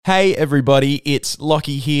Hey everybody, it's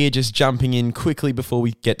Lockie here, just jumping in quickly before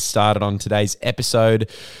we get started on today's episode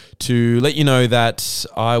to let you know that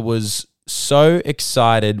I was so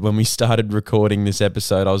excited when we started recording this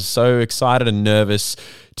episode. I was so excited and nervous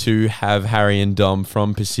to have Harry and Dom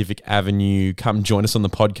from Pacific Avenue come join us on the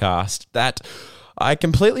podcast that I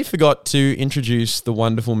completely forgot to introduce the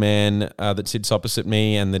wonderful man that sits opposite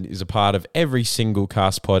me and that is a part of every single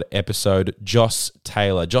CastPod episode, Joss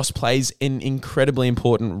Taylor. Joss plays an incredibly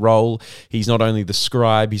important role. He's not only the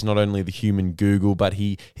scribe, he's not only the human Google, but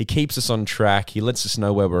he keeps us on track. He lets us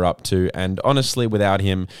know where we're up to. And honestly, without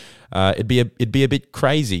him, it'd be a bit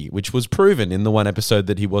crazy, which was proven in the one episode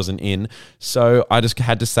that he wasn't in. So I just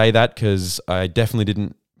had to say that because I definitely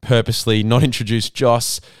didn't purposely not introduce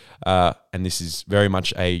Joss. And this is very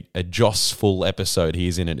much a Joss-full episode. He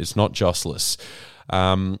is in it. It's not Jossless.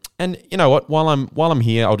 And you know what? While I'm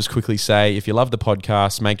here, I'll just quickly say, if you love the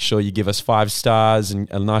podcast, make sure you give us 5 stars and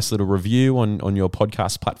a nice little review on your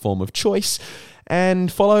podcast platform of choice.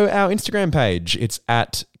 And follow our Instagram page. It's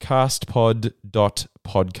at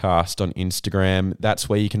castpod.podcast on Instagram. That's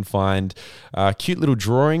where you can find cute little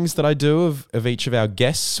drawings that I do of each of our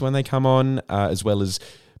guests when they come on, as well as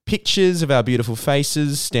pictures of our beautiful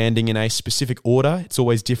faces standing in a specific order. It's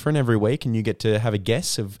always different every week, and you get to have a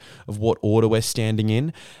guess of what order we're standing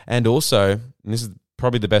in. And also, and this is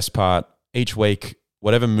probably the best part, each week,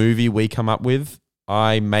 whatever movie we come up with,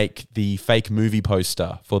 I make the fake movie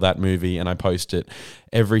poster for that movie, and I post it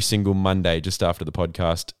every single Monday just after the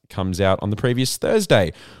podcast comes out on the previous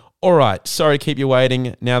Thursday. All right, sorry to keep you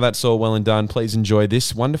waiting. Now that's all well and done, please enjoy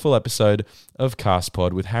this wonderful episode of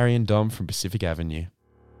CastPod with Harry and Dom from Pacific Avenue.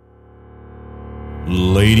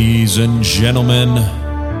 Ladies and gentlemen,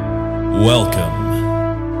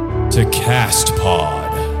 welcome to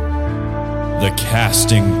CastPod, the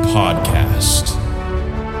casting podcast.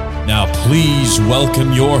 Now please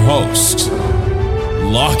welcome your host,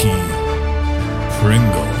 Lockie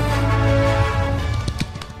Pringle.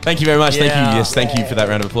 Thank you very much. Thank you. Yes, thank you for that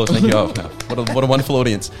round of applause. Thank you. Oh, what a wonderful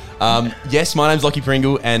audience. Yes, my name's Lockie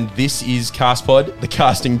Pringle, and this is CastPod, the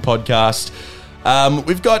casting podcast.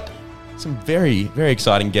 We've got some very, very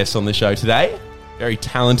exciting guests on the show today. Very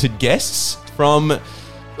talented guests from a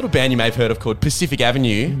little band you may have heard of called Pacific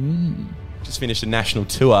Avenue. Just finished a national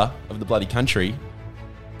tour of the bloody country.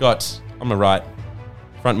 Got, on my right,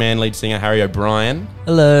 frontman, lead singer Harry O'Brien.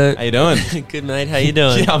 Hello. How you doing? Good, mate. How you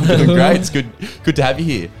doing? Yeah, I'm doing great. It's good to have you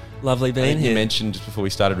here. Lovely being here. You mentioned just before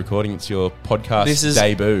we started recording, it's your podcast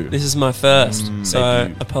debut. This is my first, so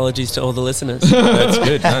debut. Apologies to all the listeners. That's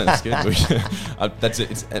good. No, that's good. That's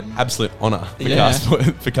it. It's an absolute honour for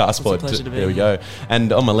CastPod. It's a pleasure to be there we here. go.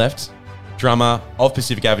 And on my left, drummer of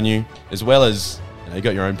Pacific Avenue, as well as you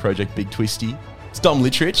got your own project, Big Twisty. It's Dom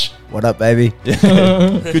Littrich. What up, baby? Good to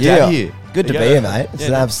have you here. Good to be here, mate. It's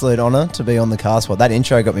an absolute honour to be on the CastPod. That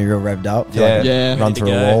intro got me real revved up. Feel like I run through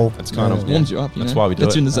a wall. That's kind of warms you up. That's why we do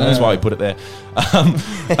it. In the zone. That's why we put it there.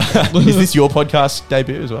 Is this your podcast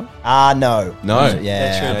debut as well? No. No.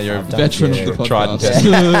 Yeah. You're a veteran of the podcast. Tried and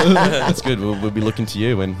tested. That's good. We'll be looking to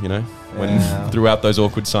you when throughout those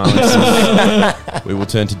awkward silences, we will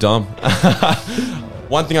turn to Dom.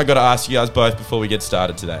 One thing I got to ask you guys both before we get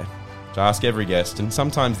started today. To ask every guest, and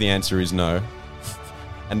sometimes the answer is no.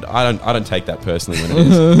 And I don't take that personally when it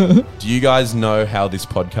is. Do you guys know how this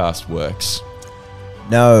podcast works?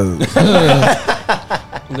 No.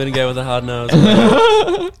 I'm going to go with a hard no as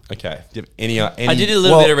well. Okay. Do you have any I did a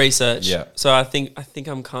little bit of research, yeah. so I think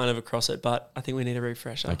I'm kind of across it, but I think we need a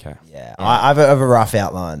refresher. Okay. Yeah. I have a rough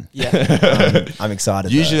outline. Yeah. I'm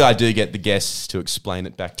excited. Usually I do get the guests to explain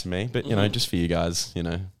it back to me, but just for you guys,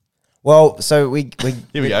 Well, so we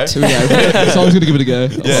Here we go. Someone's going to give it a go.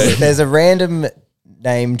 Yeah. there's a random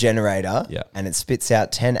name generator, Yeah. and it spits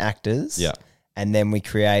out 10 actors, Yeah. and then we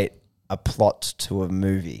create a plot to a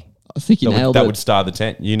movie. I think you nailed That it. would star the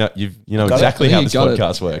tent. You know Got exactly it. how You this got it.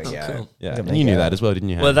 podcast works. There we go. Cool. Yeah. Good And you knew make that out. as well, didn't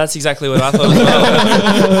you? Well, that's exactly what I thought as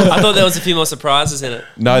well. I thought there was a few more surprises in it.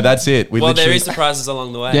 No, that's it. There is surprises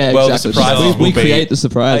along the way. Yeah, Well, the exactly. surprises we will be- create the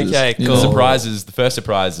surprises. Okay, you cool. know. The first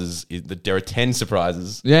surprises is that there are 10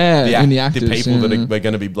 surprises. Yeah, in the The actors. people that yeah. we're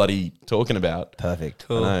going to be bloody talking about. Perfect.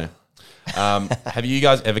 Cool. I know. Have you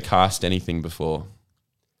guys ever cast anything before?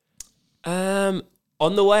 On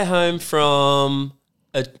the way home from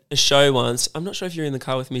a show once, I'm not sure if you're in the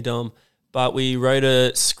car with me, Dom, but we wrote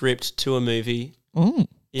a script to a movie. Mm.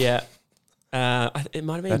 Yeah. It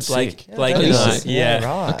might have been That's Blake sick. and that is I. sick. Yeah.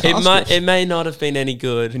 Right. It may not have been any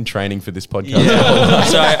good. Been training for this podcast. Yeah.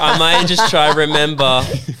 So I may just try to remember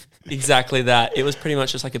exactly that. It was pretty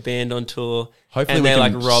much just like a band on tour. Hopefully and we they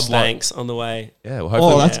can like rob slot- banks on the way. Yeah, well,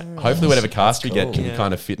 hopefully, that's- hopefully whatever cast we get cool. can Yeah.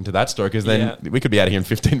 kind of fit into that story, because then Yeah. we could be out of here in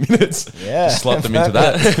 15 minutes. Yeah. Just slot them into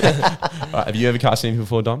that. Right, have you ever cast anything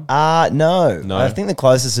before, Dom? No. No? I think the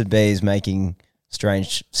closest would be is making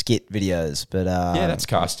strange skit videos, but Yeah, that's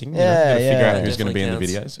casting. yeah, you gotta figure yeah. out who's going to be in the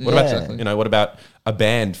Definitely videos. What about exactly. what about a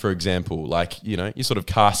band, for example? Like, you sort of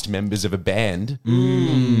cast members of a band. yeah,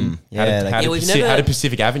 How did, like- how, did we've Paci- never- how did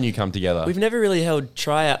Pacific Avenue come together? We've never really held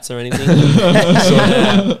tryouts or anything.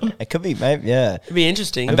 it could be maybe It'd be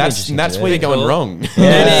interesting. and that's interesting that's to where do. you're going Cool. wrong.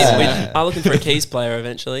 Yeah, it is. I'm looking for a keys player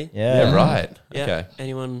eventually. Yeah, right. Yeah. Okay.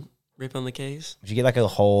 Anyone rip on the keys? Would you get like a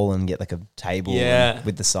hall and get like a table Yeah.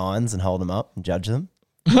 with the signs and hold them up and judge them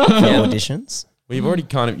for auditions? Well, you've already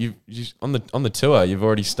kind of you on the tour. You've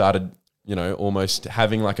already started. Almost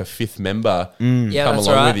having like a fifth member Yeah, come that's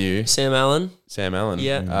along right. with you, Sam Allen. Sam Allen.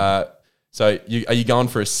 Yeah. So are you going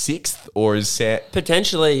for a sixth, or is Sam?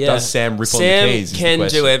 Potentially, yeah. Does Sam rip on the Sam keys is the can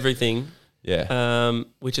question. do everything. Yeah.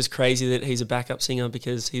 Which is crazy that he's a backup singer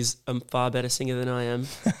because he's a far better singer than I am.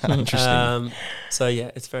 Interesting. So yeah,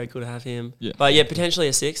 it's very cool to have him. Yeah. But yeah, potentially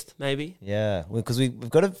a sixth, maybe. Yeah, because we've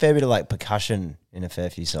got a fair bit of like percussion in a fair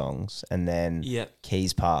few songs, and then Yeah.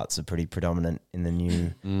 keys parts are pretty predominant in the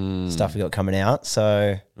new stuff we got coming out.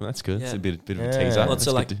 So Well, that's good. It's Yeah. a bit of a Yeah. teaser. Lots That's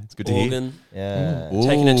of like good it's good to hear. organ, yeah,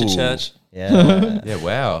 taking it to Ooh. church. yeah. Yeah.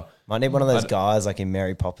 Wow. Might need one of those I'd- guys like in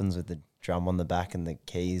Mary Poppins with the drum on the back and the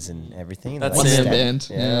keys and everything. That's Like it. step- One-man band,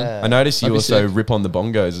 yeah. I noticed you That'd be also sick. rip on the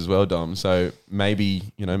bongos as well, Dom. So maybe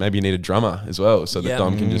you need a drummer as well, so that Yeah.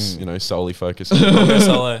 Dom can just solely focus. on Bongo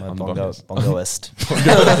solo. My On the bongo, bongos. bongoist.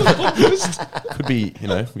 Could be,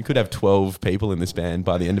 we could have 12 people in this band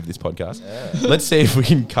by the end of this podcast. Let's see if we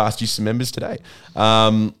can cast you some members today.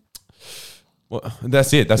 Well,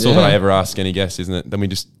 that's it. That's all that Yeah. I ever ask any guest, isn't it? Then we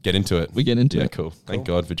just get into it. We get into Yeah, it. cool. Thank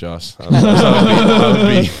God for Josh. I would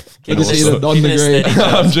be We just Keep either it on the steady. grade.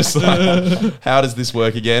 I'm just like, how does this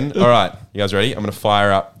work again? All right, you guys ready? I'm going to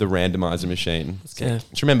fire up the randomizer machine. Okay.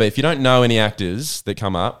 Just remember, if you don't know any actors that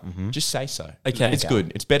come up, just say so. Okay. It's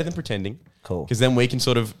good. It's better than pretending. Cool. Because then we can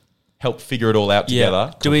sort of help figure it all out Yeah.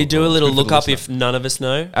 together. Do we do a little Good for the look up listener. if none of us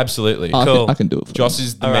know? Absolutely. Cool. I can do it for Joss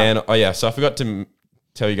is the All man. Oh, yeah. So I forgot to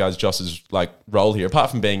tell you guys Joss's role here.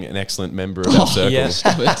 Apart from being an excellent member of our circle, yeah.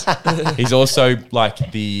 Stop it. he's also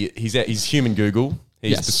he's human Google.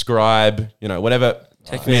 He's Yes. the scribe. Whatever.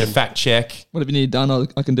 If we need a fact check, Whatever you need done,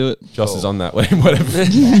 I can do it. Joss is on that.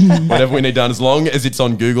 Whatever we need done, as long as it's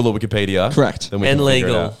on Google or Wikipedia. Correct. Then we And can figure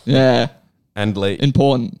it legal. out. Yeah. And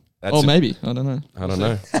Important. That's Or a- maybe. I don't know. I don't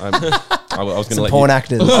know. I was going to Some let porn you.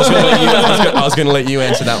 actors. I was going to let you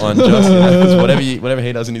answer that one, Joss. 'Cause whatever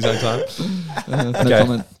he does in his own time. No Okay.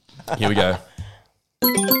 comment. Here we go.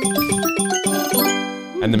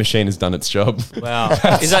 And the machine has done its job. Wow.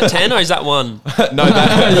 Is that 10 or is that 1? No,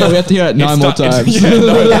 that, Yeah, we have to hear it 9 more times.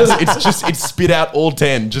 It's spit out all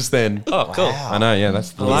 10 just then. Oh, cool. I know, yeah,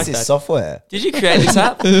 that's the I like This is that. software. Did you create this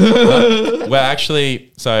app? Well,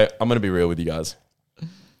 actually, so I'm going to be real with you guys.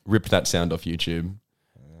 Ripped that sound off YouTube.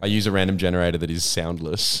 I use a random generator that is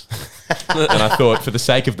soundless. And I thought, for the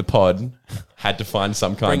sake of the pod, had to find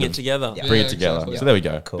some kind Bring of... it together. Bring Yeah, it together. exactly. So there we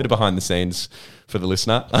go. Cool. Bit of behind the scenes for the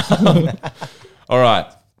listener. All right.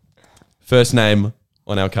 First name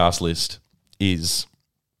on our cast list is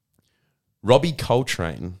Robbie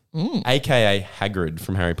Coltrane, a.k.a. Hagrid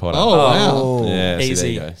from Harry Potter. Oh, wow. Oh, Yeah,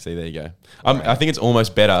 Easy. See, there you go. I think it's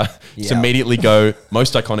almost better to immediately go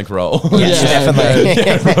most iconic role. yes, Yeah,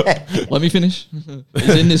 definitely. Let me finish.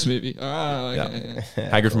 He's in this movie. Oh, okay. Yeah.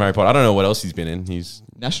 Hagrid from Harry Potter. I don't know what else he's been in.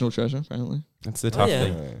 National Treasure, apparently. That's the tough yeah.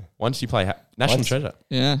 thing. Once you play National Treasure,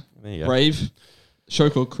 Yeah. there you go. Brave. Show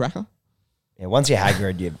called Cracker. Yeah, once you're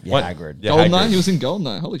Hagrid, you're What- Hagrid. Yeah, Goldeneye. Hagrid. He was in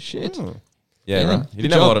Goldeneye. Holy shit. Yeah, Yeah, right. He good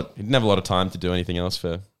didn't have a lot job. of. He didn't have a lot of time to do anything else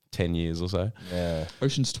for 10 years or so. Yeah.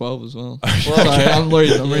 Ocean's 12 as well. Sorry, I'm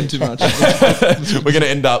reading too much. We're going to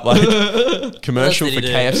end up like commercial What for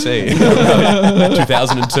else did he KFC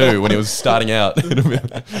 2002 when he was starting out.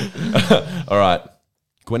 All right.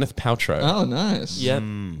 Gwyneth Paltrow. Oh, nice. Yep.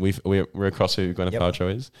 We're across who Gwyneth Yep.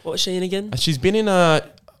 Paltrow is. What was she in again? She's been in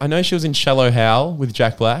I know she was in Shallow Hal with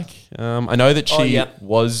Jack Black. I know that she Oh, yeah.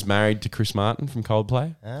 was married to Chris Martin from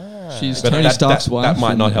Coldplay. She's But Tony that- Stark's that- wife. that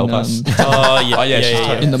might not help us. Oh, yeah. Oh, yeah, she's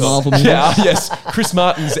Tony. In the Marvel movie. Yeah, yes, Chris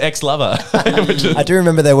Martin's ex-lover. Which is- I do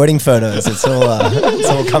remember their wedding photos. It's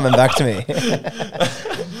all coming back to me.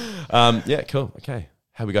 yeah, cool. Okay.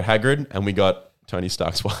 We got Hagrid and we got Tony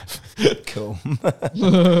Stark's wife. Cool.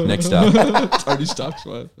 Next up, Tony Stark's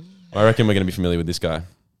wife. I reckon we're going to be familiar with this guy.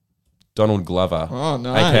 Donald Glover, Oh,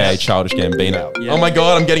 nice. aka Childish Gambino. Yeah. Oh my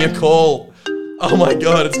God, I'm getting a call. Oh my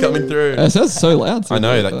God, it's coming through. It sounds so loud. I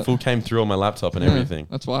know, that full came through on my laptop and everything.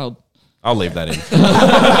 That's wild. I'll leave that in.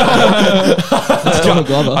 That's Donald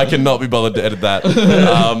Glover. I cannot be bothered to edit that.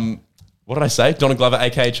 What did I say? Donald Glover,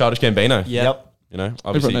 aka Childish Gambino. Yep. You know, Everyone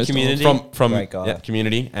obviously knows Community. from Great guy.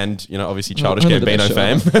 Community, and you know, obviously Childish I heard of that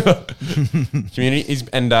Gambino fame. Community is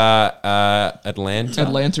and Atlanta.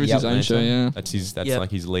 Atlanta is his own show, yeah. That's his. That's Yep.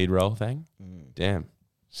 like his lead role thing. Damn,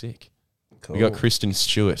 sick. Cool. We got Kristen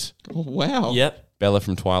Stewart, Oh, wow. Yep. Bella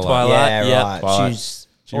from Twilight. Twilight. Yeah, Yep. right. Twilight. She's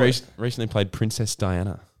She recently played Princess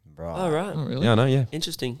Diana. right. Oh, right. Oh, really? Yeah, I know. Yeah,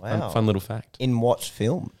 Interesting. Wow. fun little fact. In what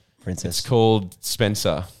film, Princess? It's called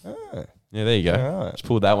Spencer. Oh. Yeah, there you go. Alright. Just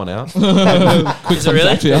pulled that one out. Quick Is it really?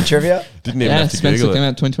 fact for you. Trivia? Didn't even Yeah, have to Spencer Google came it.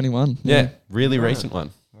 out 2021. Yeah, really recent one.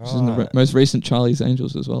 She's in the most recent Charlie's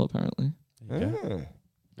Angels as well, apparently. Mm. Yeah.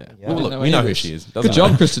 Yeah. Well, I didn't look, know we any know of who this. she is. Doesn't Good job,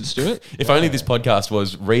 matter. Kristen Stewart. If only this podcast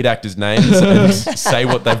was read actors' names and say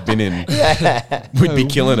what they've been in, we'd be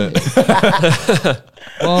killing it.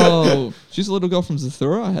 Oh, she's a little girl from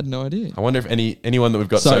Zathura. I had no idea. I wonder if anyone that we've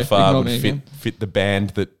got Sorry, so far ignore would me again. fit the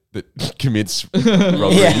band that commits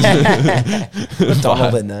robberies. Yeah. Put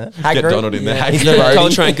Donald in there. Get Donald in there. Yeah. Hagrid, He's the roadie.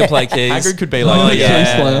 Coltrane could play keys. Hagrid could be like, Oh,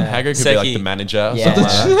 yeah. Hagrid could be like Seki. the manager, Yeah. something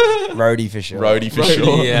like that. Roadie for sure. Roadie for Roadie,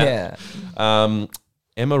 sure. Yeah.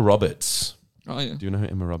 Emma Roberts. Oh, yeah. Do you know who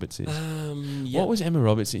Emma Roberts is? Yeah. What was Emma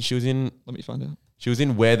Roberts in? She was in Let me find out.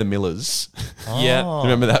 Where the Millers. Yeah. Oh.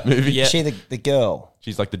 Remember that movie? Yeah. Is she the girl?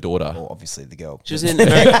 She's like the daughter. Well, obviously the girl. She was in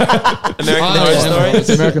American Horror Story. It's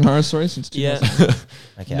American Horror Story since Yeah. 2000.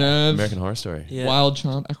 Okay. Nerve, American Horror Story. Yeah. Wild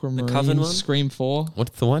Charm, Aquamarine, Coven one? Scream 4.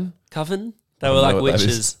 What's the one? Coven. They I were don't like know what that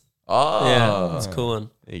witches. is. Oh, Yeah. It's a cool one.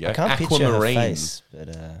 There you go. I can't picture her Aquamarine. face, but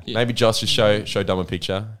Yeah. Maybe Josh just show Dom a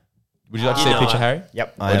picture. Would you like to see You a know picture, I- Harry?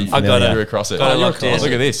 yep, Or I am you- I got familiar. You're across it. Got it you're locked in. across.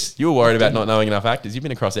 Look at this. You were worried about not knowing enough actors. You've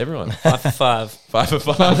been across everyone. 5 for 5. 5 for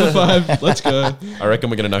 5. 5 for 5. Let's go. I reckon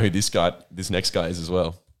we're going to know who this next guy is as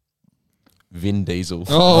well. Vin Diesel.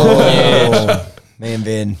 Oh, Me and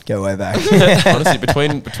Vin go way back. Honestly,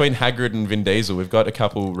 between Hagrid and Vin Diesel, we've got a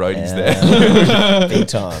couple roadies there. Yeah. Big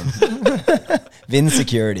time. Vin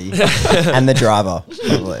security and the driver,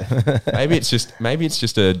 probably. Maybe it's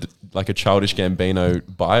just a Childish Gambino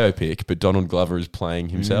biopic, but Donald Glover is playing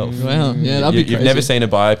himself. wow. Yeah, that'd be crazy. You've never seen a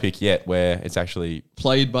biopic yet where it's actually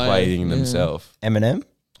Played by playing yeah. themselves. Eminem.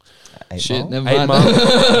 8 Shit, Mile? never 8 mind. Mile.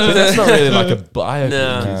 But that's not really like a biopic.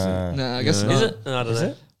 No. Is it? Nah, I guess No. not. Is it? I don't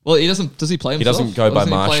know. Well, he doesn't. Does he play He himself? doesn't go Or by doesn't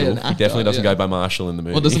play Marshall. an He actor? definitely doesn't Yeah. go by Marshall in the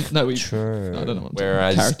movie. Well, doesn't no? True. I don't know. What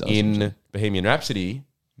Whereas character or something. in Bohemian Rhapsody,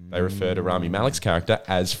 they refer to Rami Malek's character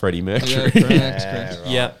as Freddie yeah, Mercury. correct, Yeah, correct. right.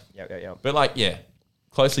 Yeah. Yep. But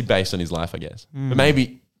closely based on his life, I guess. But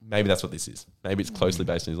maybe that's what this is. Maybe it's closely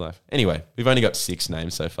based on his life. Anyway, we've only got 6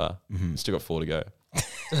 names so far. Still got 4 to go.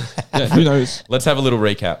 Yeah, who knows? Let's have a little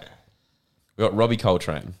recap. We got Robbie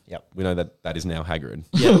Coltrane. Yep. We know that is now Hagrid.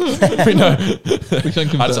 Yeah. We know. We can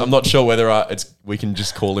confirm. I'm not sure whether we can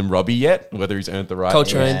just call him Robbie yet, whether he's earned the right.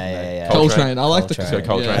 Coltrane. Yeah. Coltrane. I like the Coltrane.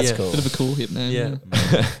 Coltrane. Yeah, That's it's cool. a bit of a cool hip name.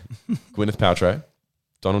 Yeah. Gwyneth Paltrow,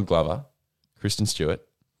 Donald Glover, Kristen Stewart,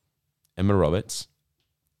 Emma Roberts,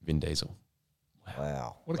 Vin Diesel.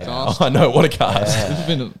 Wow. What a Oh, cast. I know, what a cast. Yeah. This has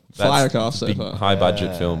been a fire cast so Big far. high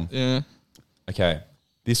budget film. Yeah. Okay.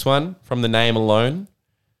 This one, from the name alone,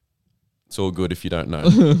 it's all good if you don't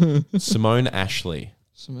know. Simone Ashley.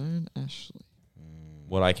 Simone Ashley.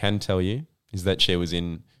 What I can tell you is that she was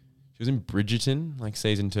in Bridgerton, like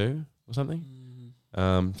season 2 or something.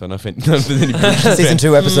 Don't know if there's any Bridgerton Season fans.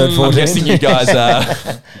 2, episode 14. I'm guessing you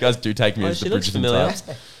guys do take me Oh, as the she looks Bridgerton familiar. types.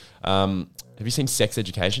 Have you seen Sex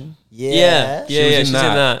Education? Yeah. She was she's in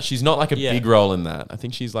that. She's not like a Yeah. big role in that. I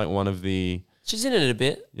think she's like one of the. She's in it a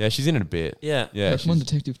bit. Yeah, she's in it a bit. Yeah. Yeah. Pokemon she's-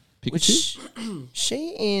 Detective Pikachu. Which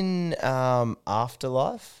She in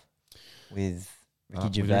Afterlife with Ricky with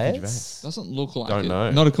Ricky Gervais? Gervais. Doesn't look like Don't it.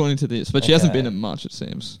 know. Not according to this, but she hasn't Okay. been in much. It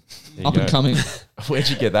seems There you up and go. coming. Where'd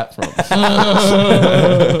you get that from? having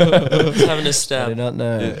a I do stab. not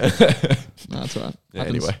know. No, that's all right. Yeah,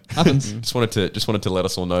 Happens. anyway. Happens. just wanted to let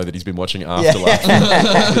us all know that he's been watching Afterlife.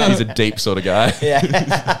 He's a deep sort of guy.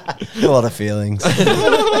 Yeah. A lot of feelings.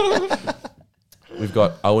 We've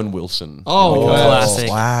got Owen Wilson. Oh, God. wow. Classic.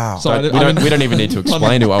 Wow. So we don't even need to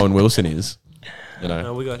explain who Owen Wilson is. You know,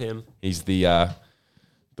 No, we got him. he's the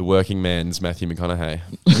working man's Matthew McConaughey.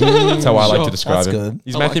 That's how I like Sure. to describe That's him. good.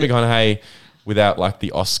 He's I Matthew like it. McConaughey without like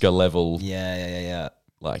the Oscar level. Yeah.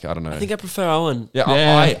 Like I don't know. I think I prefer Owen. yeah,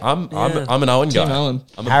 Yeah. I'm an Owen guy. Team Owen.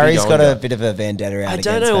 I'm a Harry's big got Owen a guy. bit of a vendetta out I against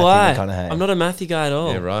don't know why. Matthew McConaughey. I'm not a Matthew guy at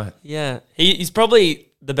all. Yeah, right. Yeah. He's probably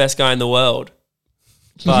the best guy in the world.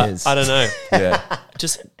 But is. I don't know. Yeah.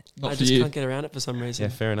 Just I just can't get around it for some reason. Yeah,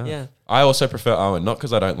 fair enough. Yeah. I also prefer Owen, not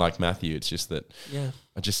because I don't like Matthew. It's just that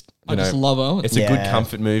I just love Owen. It's a good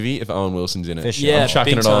comfort movie if Owen Wilson's in it. For sure. Yeah, I'm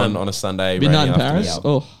chucking big it time. on a Sunday. Midnight in rainy Paris.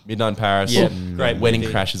 afternoon. Oh, Midnight in Paris. Yeah, great Wedding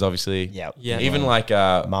movie. Crashes, obviously. Yeah. Yeah. Even like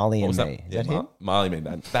Marley what and was Me. that? Is that him? Marley and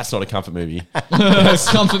Me. That's not a comfort movie.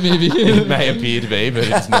 comfort movie. It may appear to be, but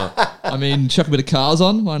it's not. I mean, chuck a bit of Cars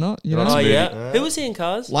on. Why not? You know, Oh, movie. yeah. Who was he in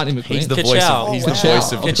Cars? Lightning McQueen. He's the Ka-chow. voice of. He's the Ka-chow.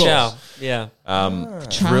 voice of. Of course. Ka-chow.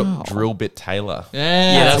 Yeah. Drill Bit Taylor.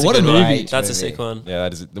 yeah, that's what a good one. movie. That's a movie. sick one. Yeah,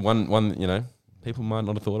 that is the one. People might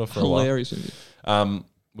not have thought of for a while. Hilarious movie.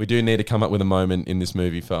 We do need to come up with a moment in this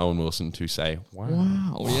movie for Owen Wilson to say, "Wow,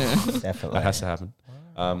 Wow, yeah. Definitely. that has to happen."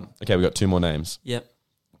 Okay, we've got 2 more names. Yep.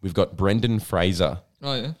 We've got Brendan Fraser.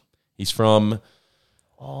 Oh, yeah. He's from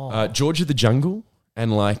George of the Jungle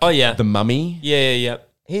and Oh, yeah. The Mummy. Yeah.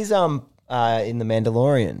 He's in The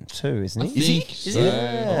Mandalorian too, isn't he? Is he? Is he?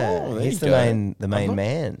 Yeah, Oh, there he's you the go. main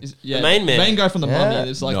man. Yeah, The main man. The main guy from the Yeah. Mummy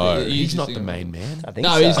is like No, the he's easiest not thing the ever. main man. I think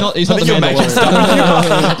No, so. he's not. He's not the You're main making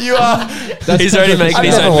Mandalorian. You are. He's already making I've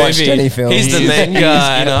his never own watched movie. any film. He's the He is- main he is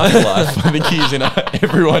guy. in Afterlife. I think he's in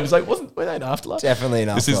everyone's like, were they in Afterlife? Definitely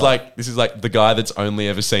not. This is like the guy that's only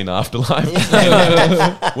ever seen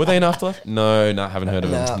Afterlife. Were they in Afterlife? No, haven't heard of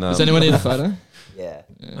him. No. Does anyone need a photo? yeah.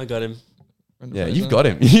 I got him. Yeah, you've got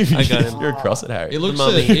him. I got him. You're across it, Harry. He looks.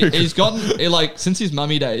 Mummy. He's gotten like since his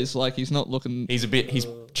mummy days. Like he's not looking. He's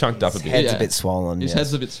chunked up a His bit. head's Yeah. a bit swollen. His yes.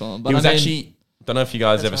 head's a bit swollen. But He was I mean, actually. Don't know if you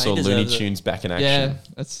guys ever right, saw he Looney deserves it. Tunes back in Yeah, action.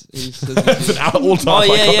 that's It's an all-time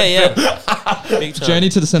Oh, iconic yeah. film. Big time. Journey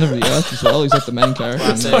to the Center of the Earth as well. He's like the main character.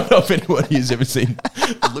 I don't know if anybody has ever seen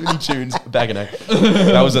Looney Tunes back in action.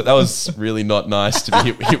 That was really not nice to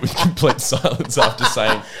be hit with complete silence after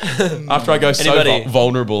I go so Anybody?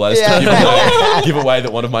 vulnerable as to give away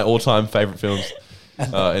that one of my all-time favorite films.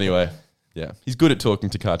 Anyway, yeah, he's good at talking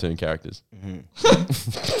to cartoon characters.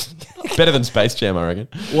 Better than Space Jam, I reckon.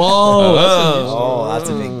 Whoa, That's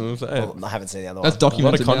a big. So, Well, I haven't seen the other that's one. a lot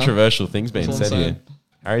documented of now. controversial things being That's what said I'm here. saying.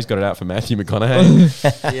 Harry's got it out for Matthew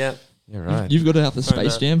McConaughey. Yeah. Yeah, right. You've got it out for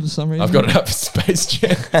Space no. Jam for some reason. I've got it out for Space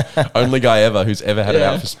Jam. Only guy ever who's ever had it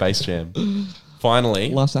out for Space Jam. Finally,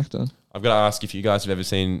 Last actor. I've got to ask if you guys have ever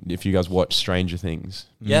if you guys watch Stranger Things.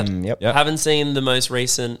 Yep. Yep. Yep. Haven't seen the most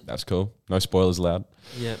recent. That's cool. No spoilers allowed.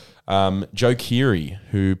 Yep. Joe Keery,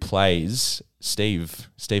 who plays Steve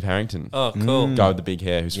Harrington. Oh, cool. Guy with the big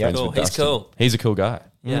hair who's friends Cool. with He's Dustin. cool. He's a cool guy.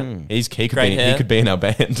 Yeah. He Great hair. could be in our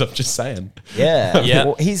band. I'm just saying. Yeah. Yeah.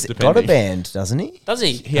 Well, he's Depending. got a band, doesn't he? Does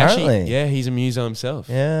he? He actually, Apparently. he's a muso himself.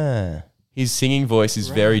 Yeah. His singing voice is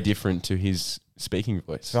very different to his speaking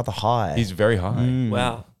voice. It's rather high. He's very high.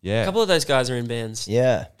 Wow. Yeah. A couple of those guys are in bands.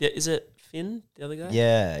 Yeah. Is it Finn, the other guy?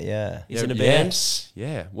 Yeah. He's in a band? Yes.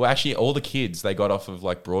 Yeah. Well, actually, all the kids they got off of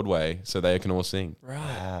like Broadway, so they can all sing. Right.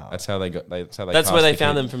 Wow. That's how they got. That's how they. That's cast where they the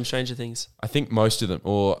found kid. them from Stranger Things. I think most of them,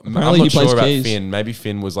 or Apparently I'm he not plays sure about keys. Finn. Maybe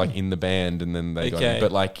Finn was like in the band, and then they got him. Okay.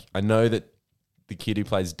 But like, I know that the kid who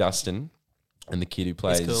plays Dustin and the kid who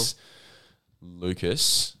plays cool.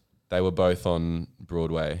 Lucas, they were both on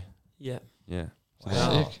Broadway. Yeah. Yeah.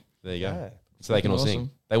 Wow. Sick. There you go. Yeah. So they can all Awesome.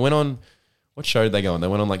 sing. They went on. What show did they go on? They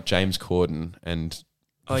went on like James Corden and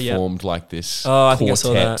Oh, yeah. performed like this Oh, I think I saw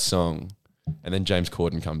quartet that. song, and then James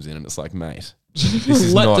Corden comes in and it's like, mate, this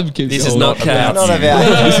is Let not. them keep This going. is not It's Cats. not you.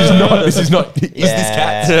 about This is not. This is not. Is Yeah. this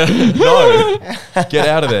Cats? No, get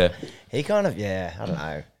out of there, He kind of, I don't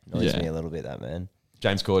know. Annoys Yeah. me a little bit, that man.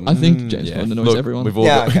 James Corden. I think James Corden annoys Look, everyone. We've all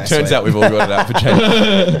Yeah, got, okay, turns sweet. out we've all got it out for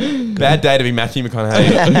James. Bad day to be Matthew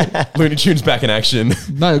McConaughey. Looney Tunes back in action.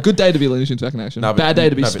 No, good day to be Looney Tunes back in action. No, but- Bad day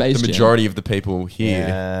to be no, but Space The Jam. majority of the people here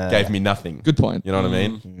Yeah. gave me nothing. Good point. You know what I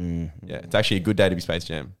mean? Yeah, it's actually a good day to be Space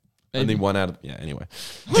Jam. Maybe. Only one out of anyway.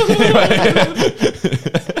 Anyway.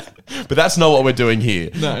 But that's not what we're doing here.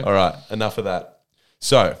 No. All right, enough of that.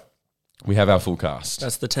 So we have our full cast.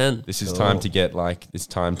 That's the 10. This is time to get like it's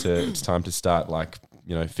time to start like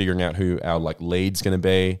figuring out who our like lead's going to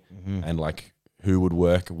be and like who would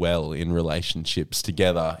work well in relationships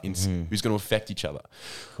together who's going to affect each other.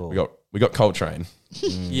 Cool. We got Coltrane.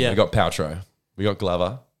 Yeah. We got Paltrow. We got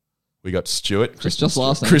Glover. We got Stewart. Just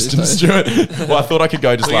last name, Kristen please, Stewart. Well, I thought I could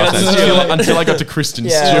go just We last got name Stewart. until I got to Kristen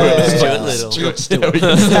Yeah, Stewart. yeah, Stuart yeah.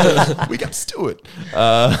 Little. We got Stewart.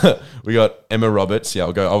 We got Emma Roberts. Yeah,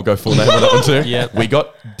 I'll go full name on that one too. Yeah. We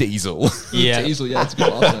got Diesel. Yeah. Diesel, yeah, that's a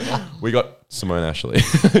good last name. We got Simone Ashley.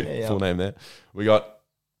 yeah. Full name there. We got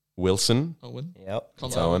Wilson. Owen. Yep. Come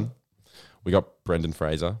It's Owen. We got Brendan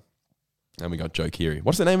Fraser. And we got Joe Keery.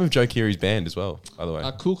 What's the name of Joe Keery's band as well, by the way?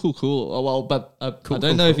 Cool. Oh, well, but I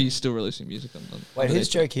don't know if he's still releasing music on Wait, who's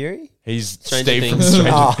Joe Keery? He's Stranger Steve from Things.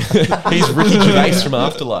 Stranger He's Ricky Gervais from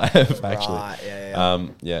Afterlife, actually. Right, yeah.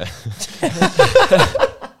 Yeah.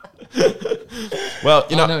 Well,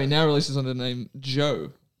 no, he now releases under the name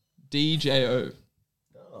Joe. DJO.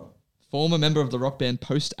 Former member of the rock band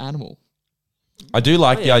Post Animal. I do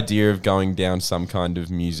like the idea of going down some kind of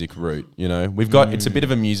music route. We've got it's a bit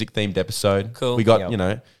of a music themed episode. Cool. We got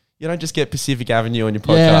you don't just get Pacific Avenue on your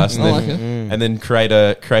podcast and then create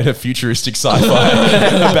a futuristic sci-fi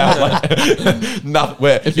about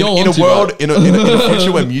where If in you're a onto world in a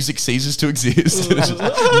future where music ceases to exist, it's just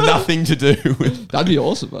nothing to do with. That'd be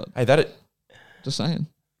awesome, but Hey, just saying.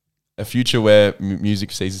 a future where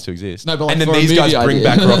music ceases to exist. No, but like and then for a these guys movie bring idea.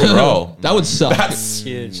 back rock and roll. That would suck. That's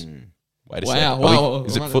huge. Wait a Wow, second. wow,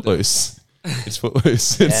 Is it wow. Footloose? It's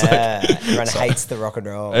Footloose. It's Yeah, everyone hates the rock and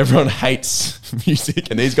roll. everyone hates music,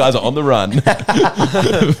 and these guys are on the run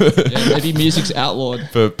Yeah, maybe music's outlawed.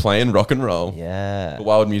 for playing rock and roll. Yeah. But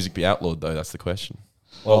why would music be outlawed, though? That's the question.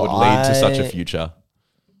 What would lead to such a future?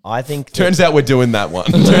 I think Turns out we're doing that one.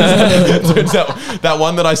 turns out that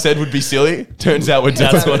one that I said would be silly. Turns out we're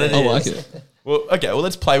doing That's what it I is. like it. Well, okay. Well,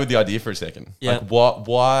 let's play with the idea for a second. Yeah. Like, what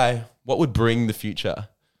would bring the future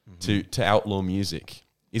to outlaw music?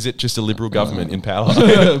 Is it just a Liberal government in power?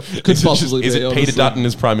 Could possibly Is be, it Peter honestly. Dutton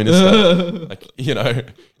as Prime Minister? Like,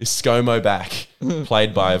 is ScoMo back?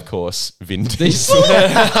 Played by, of course, Vin Diesel.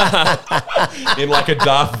 In like a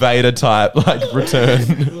Darth Vader type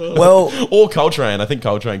return. well, Or Coltrane. I think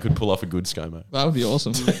Coltrane could pull off a good ScoMo. That would be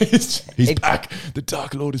awesome. He's back. The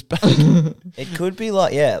Dark Lord is back. it could be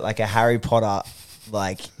like a Harry Potter,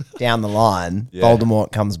 down the line. Yeah.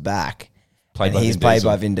 Voldemort comes back, Played and by he's Vin played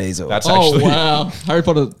Diesel. by Vin Diesel. That's Oh actually wow, Harry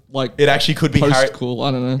Potter it. Actually could be post Harry. cool.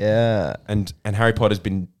 I don't know. yeah, And Harry Potter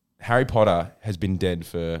has been dead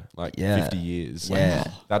for 50 years. Yeah.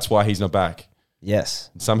 That's why he's not back. yes.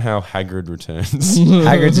 Somehow Hagrid returns.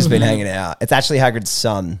 Hagrid's just been hanging out. It's actually Hagrid's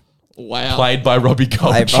son, Wow. Played by Robbie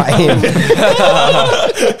played Coltrane. by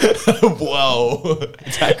him. Whoa.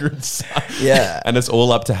 It's Hagrid's son. Yeah. And it's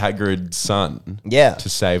all up to Hagrid's son Yeah, to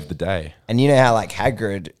save the day. and you know how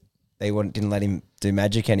Hagrid, didn't let him do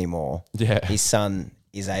magic anymore. Yeah. His son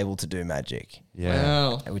is able to do magic, Yeah.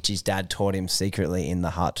 Wow. which his dad taught him secretly in the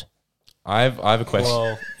hut. I have a question.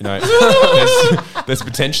 Whoa. There's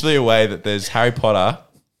potentially a way that there's Harry Potter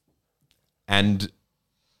and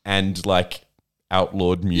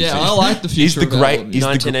outlawed music. Yeah, I like the future. Is the of great outlawed is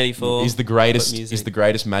music. the, 1984 is the greatest music. is the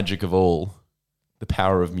greatest magic of all the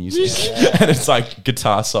power of music. And it's like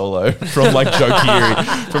guitar solo from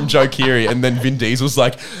Joe Keery, and then Vin Diesel's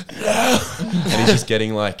like no! And he's just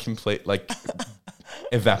getting complete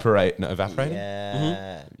evaporate.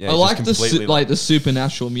 Yeah. Yeah, I he's like just completely, the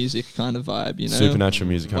supernatural music kind of vibe. You know, supernatural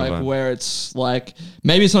music kind of vibe. where it's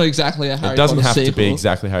maybe it's not exactly a Harry It doesn't Potter have to sequel, be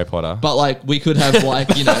exactly Harry Potter. but we could have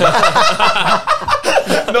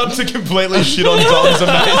Not to completely shit on Dom's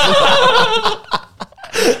amazing.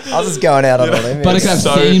 I was just going out on a limb. but it could have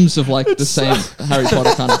So- themes of the same Harry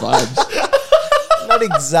Potter kind of vibes. Not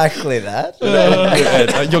exactly that.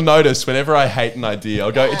 You'll notice whenever I hate an idea,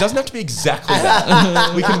 I'll go, it doesn't have to be exactly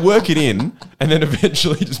that. We can work it in and then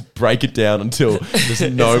eventually just break it down until there's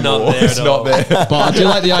no It's not more. there It's at not all. there. But I do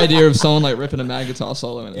like the idea of someone ripping a mad guitar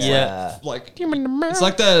solo and it's Yeah. it's like the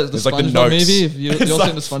It's like the SpongeBob notes. movie. If you It's all like-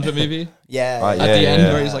 seen the SpongeBob movie Yeah. Right, at yeah, the end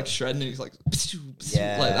yeah. where he's shredding and he's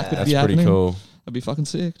Yeah. that could That's be pretty happening. cool. That'd be fucking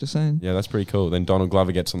sick. Just saying. Yeah, that's pretty cool. Then Donald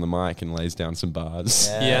Glover gets on the mic and lays down some bars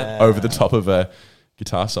Yeah. over the top of a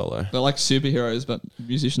guitar solo. They're like superheroes, but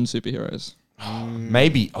musician superheroes.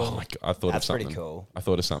 Maybe. Oh my God. I thought That's of something. pretty cool. I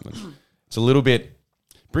thought of something. It's a little bit,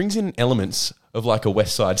 brings in elements of a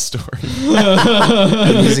West Side Story.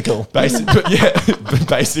 Musical. Basically,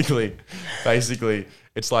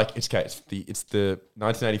 it's the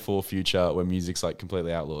 1984 future where music's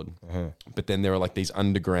completely outlawed, but then there are these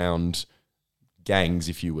underground gangs,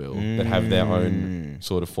 if you will, that have their own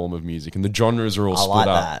sort of form of music, and the genres are all I split like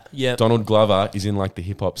up. that. Yeah. Donald Glover is in the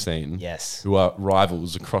hip hop scene. Yes. Who are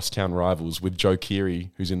rivals, crosstown rivals, with Joe Keery,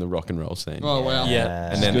 who's in the rock and roll scene. Oh wow.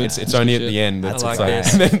 Yeah. And then good. it's That's only good at shit. the end that I it's like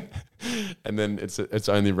this. and then it's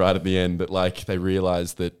only right at the end that they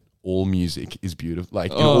realize that all music is beautiful.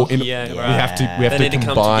 Oh. Yeah, we right. have to They need to come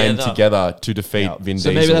combine together. together to defeat Vin So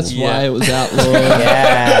Diesel. maybe that's Yeah. why it was outlawed.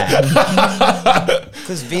 Yeah.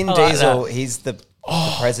 Because Vin I like Diesel, that. he's the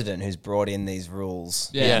president who's brought in these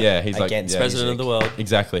rules. Yeah. yeah, he's Against President of the world.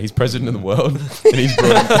 Exactly, he's president of the world, and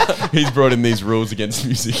he's brought in these rules against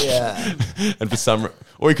music. Yeah. And for some,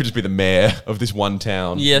 or he could just be the mayor of this one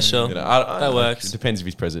town. Yeah, sure. I That don't know. works. It depends if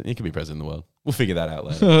he's president. He could be president of the world. We'll figure that out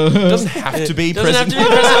later. It doesn't have to be Doesn't have president. to be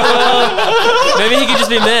president of the world. Maybe he could just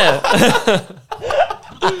be mayor.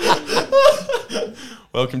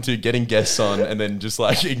 Welcome to getting guests on and then just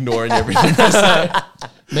ignoring everything they say.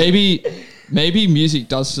 Maybe maybe music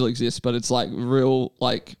does still exist, but it's like real,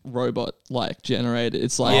 like robot, like generated.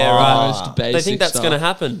 It's like most basic. They think that's stuff. going to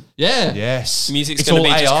happen. Yeah. Yes. Music's going to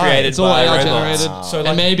be just created It's all by AI robots. generated. So, and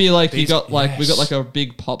like, maybe like these- we got like a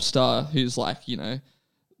big pop star who's like, you know,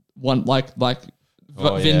 one like Vin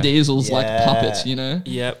yeah. Diesel's like puppet, you know.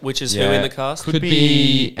 Yeah, which is who in the cast? Could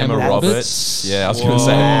be Emma Roberts. Yeah, I was going to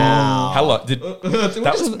say. Hello.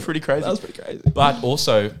 That was pretty crazy. That was pretty crazy. But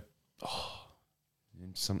also,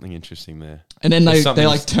 something interesting there. And then they something-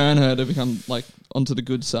 like turn her to become like onto the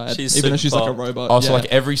good side, She's even though super she's like a pop. robot. Also, Yeah. like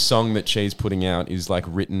every song that she's putting out is like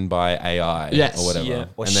written by AI Yes. or whatever. Yeah.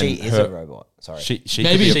 Well, And she then is a robot. Sorry. She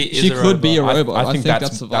maybe could she be is she a could be a robot. robot. I think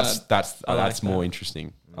that's the vibe. that's more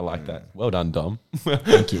interesting. I like that. Well done, Dom.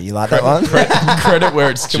 Thank you. You like that one? Credit where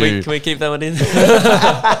it's due. Can we keep that one in?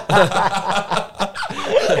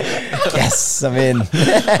 Yes, I'm in.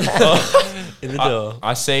 In the door.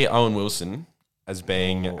 I see Owen Wilson as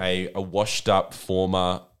being a washed up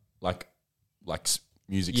former like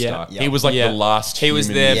music star. Yep. He was like Yeah. the last. He was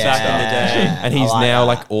human there music back in the star. day. And he's I like now that.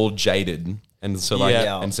 like all jaded. And so like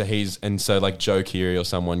Yeah. and so like Joe Keery or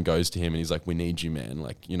someone goes to him and he's like, "We need you, man.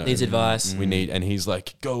 Like, you know, Needs advice. We need." And he's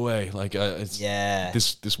like, "Go away. Like, it's, Yeah.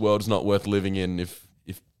 this world's not worth living in if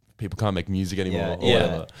people can't make music anymore or Yeah.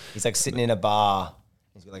 whatever." He's like sitting in a bar.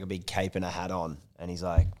 He's got like a big cape and a hat on, and he's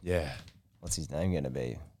like, Yeah. "What's his name going to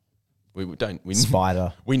be? We don't. We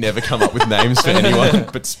Spider. We never come up with names for anyone,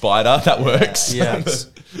 but Spider, that works. Yeah.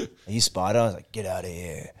 Are you Spider?" I was like, "Get out of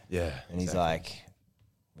here!" Yeah. And he's like,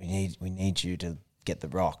 "We need you to get the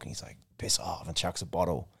rock." And he's like, "Piss off!" and chucks a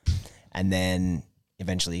bottle, and then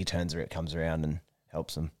eventually he turns around, comes around, and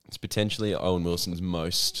helps him. It's potentially Owen Wilson's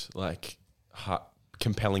most like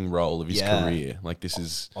compelling role of his Yeah. career. Like this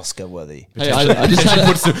is Oscar worthy. Hey, I just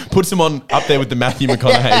had puts him on up there with the Matthew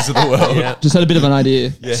McConaughey's of the world. Yeah. just had a bit of an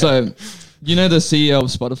idea. Yeah. So, you know the CEO of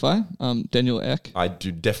Spotify, Daniel Ek. I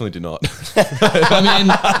definitely do not. I mean,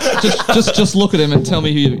 just look at him and tell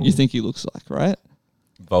me who you think he looks like, right?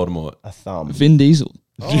 Voldemort. A thumb. Vin Diesel.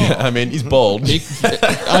 Yeah, I mean he's bald.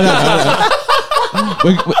 I know.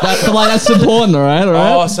 That's important, all right?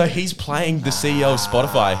 Oh, so he's playing the CEO of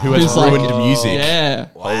Spotify who has Who's like- ruined music. Yeah.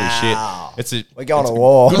 Holy shit. It's a We're going to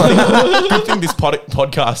war. good thing this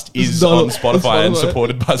podcast is not on on Spotify and Spotify.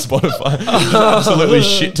 supported by Spotify. Absolutely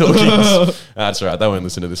shit talking. That's all right. They won't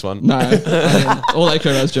listen to this one. No. I mean, all they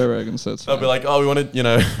care about is Joe Rogan, so it's They'll fine. be like, "Oh, we want to, you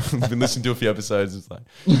know, we've been listening to a few episodes." It's like,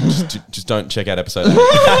 just don't check out episode 8.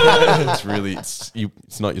 It's really,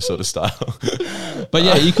 it's not your sort of style. But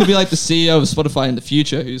yeah, you could be like the CEO of Spotify in the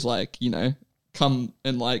future who's like, you know, come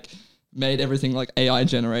and like made everything like AI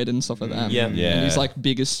generated and stuff like that. Yeah. Yeah. And his like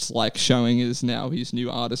biggest like showing is now his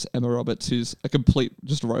new artist, Emma Roberts, who's a complete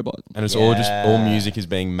just robot. And it's all music is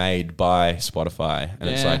being made by Spotify, and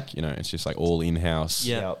it's Yeah. like, you know, it's just like all in house.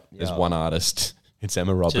 Yeah. There's one artist. It's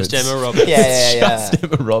Emma Roberts. Just Emma Roberts. Yeah. Just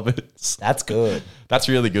Emma Roberts. That's good. That's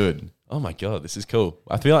really good. Oh my god, this is cool.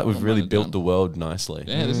 I feel like we've really well built done. the world nicely.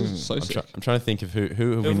 Yeah, this is so sick. I'm trying to think of who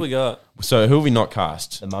Who have we got? So who have we not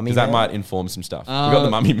cast? The Mummy Because that Man? might inform some stuff. We got the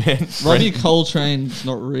Mummy Man. Robbie Coltrane's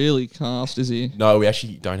not really cast, is he? No, we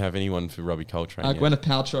actually don't have anyone for Robbie Coltrane. yet. Gwyneth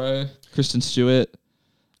Paltrow, Kristen Stewart,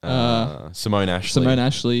 Simone Ashley. Simone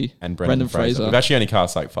Ashley, and Brendan Fraser. We've actually only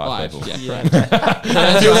cast like 5 people. Yeah, Yeah. great.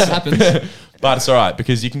 That's what happens. But it's all right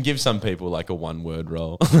because you can give some people like a 1-word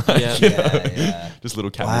role. Yeah. Yeah. Just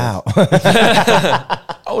little cameos. Wow.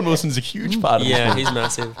 Owen Wilson's a huge part of Yeah, this. he's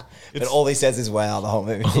massive. But all he says is "wow" the whole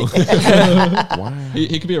movie. Wow.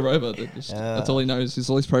 He could be a robot. That's all he knows.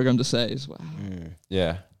 He's all he's programmed to say is wow.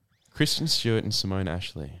 Yeah. Kristen Stewart and Simone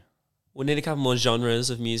Ashley. We'll need a couple more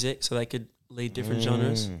genres of music so they could lead different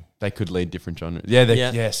genres. They could lead different genres. Yeah,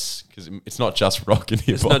 Yeah. yes, because it's not just rock and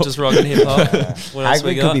hip It's hop. not just rock and hip hop. What else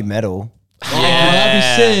we Hagrid could got? be metal. Oh, that'd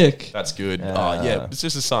be sick. That's good. Oh yeah, it's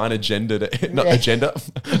just assign a gender to not a gender,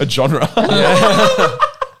 a genre.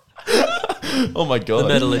 Oh my god, The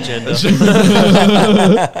metal agenda.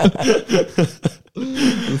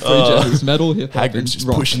 Three genres: metal, hip hop, Hagrid's and just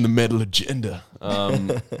rock. pushing the metal agenda.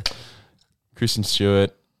 Kristen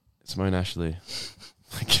Stewart, Simone Ashley.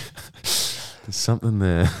 Like, there's something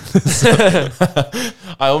there.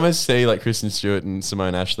 I almost see like Kristen Stewart and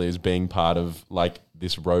Simone Ashley as being part of like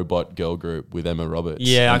this robot girl group with Emma Roberts.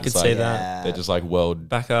 Yeah, I And could it's see like, that. They're just like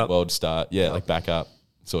world star. Yeah, like back up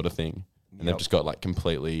sort of thing. And they've just got like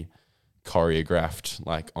completely choreographed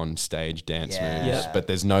like on stage dance moves. Yeah. But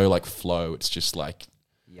there's no like flow. It's just like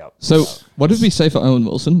Yep. So, what did we say for Owen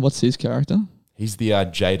Wilson? What's his character? He's the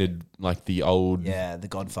jaded, like the old. Yeah, the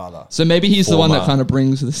Godfather. So maybe he's the one that Former. kind of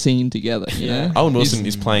brings the scene together. You know? Owen Wilson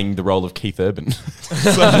is playing the role of Keith Urban,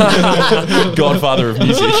 Godfather of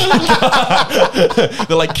music.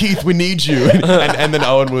 They're like, Keith, we need you, and then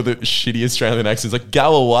Owen with a shitty Australian accent is like,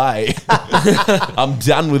 go away. I'm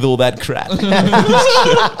done with all that crap.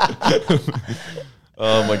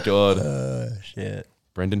 Oh my god. Shit.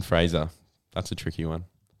 Brendan Fraser, that's a tricky one.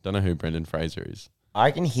 Don't know who Brendan Fraser is. I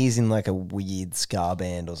reckon he's in like a weird ska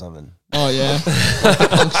band or something. Oh yeah, like the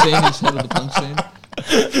punk scene. He's head of the punk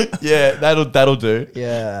scene. Yeah, that'll do.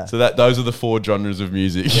 Yeah. So those are the 4 genres of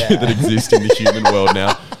music that exist in the human world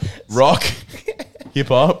now: rock, hip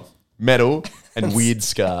hop, metal, and weird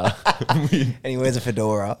ska. And he wears a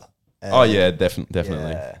fedora. Oh yeah,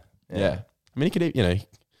 definitely. Yeah. Yeah. I mean, he could,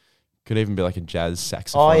 could even be like a jazz Oh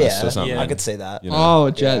saxophonist yeah. or something. Yeah. I could see that. You know? Oh,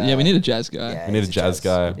 jazz. Yeah, we need a jazz guy. Yeah, We need a he's jazz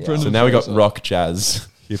guy. Yeah. So now we got Fraser. rock, jazz,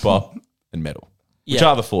 hip hop, and metal, which Yeah.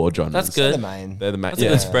 are the 4 genres. That's They're good. the main. They're the main. That's a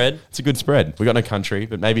good spread. It's a good spread. We got no country,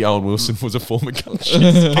 but maybe Owen Wilson was a former country.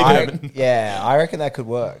 I reckon that could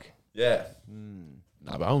work. Yeah.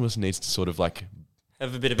 No, but Owen Wilson needs to sort of like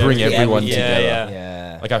Have a bit of bring everything. everyone Yeah, together. yeah.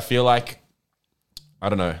 Yeah. Like I feel like, I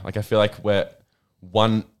don't know. Like I feel like we're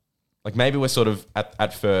one. Like maybe we're sort of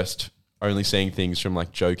at first only seeing things from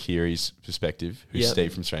like Joe Keery's perspective, who's Yep.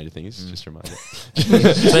 Steve from Stranger Things. Just a reminder.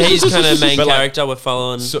 So he's kind of main But, like, character. We're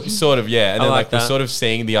following. Sort of, yeah. And I then like like we're that. sort of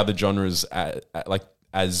seeing the other genres like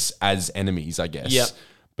as enemies, I guess. Yep.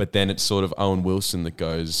 But then it's sort of Owen Wilson that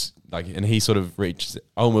goes like, and he sort of reaches.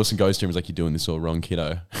 Owen Wilson goes to him, and is like, "You're doing this all wrong,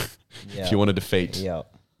 kiddo. Yeah. If you want to defeat Yeah.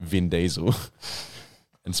 Vin Diesel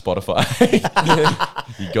and Spotify,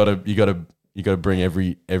 you gotta bring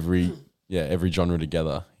every genre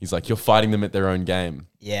together." He's like, "You're fighting them at their own game.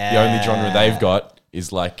 Yeah. The only genre they've got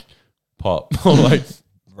is like pop or like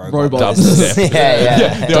Robots. dubstep."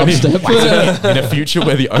 yeah. The only- Dubstep. in a future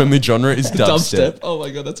where the only genre is dubstep. Dubstep. Oh my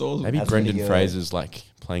god, that's awesome. Maybe That's Brendan pretty good. Fraser's like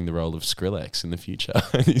playing the role of Skrillex in the future.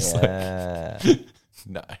 And he's like, Yeah.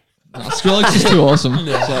 no. Nah, Skrillex is too awesome.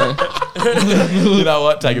 Sorry. You know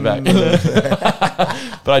what? Take it back.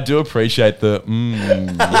 But I do appreciate the.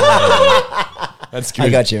 That's good. I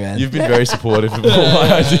got you, man. You've been very supportive of all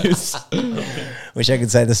my ideas. Wish I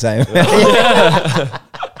could say the same.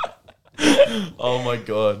 Oh my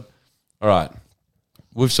god! All right,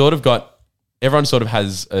 we've sort of got. Everyone sort of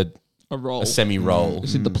has a A semi-role. We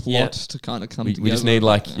just need the plot Yeah. to kind of come We together. just need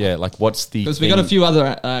like like what's the? because we got a thing- few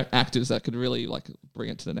other actors that could really like bring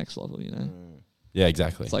it to the next level. You know, Yeah,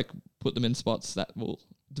 exactly. it's like put them in spots that will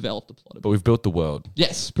develop the plot. A But bit. we've built the world.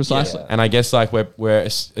 Yes, precisely. Yeah. And I guess like we're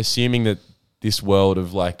assuming that this world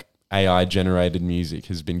of like AI generated music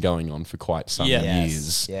has been going on for quite some Yeah.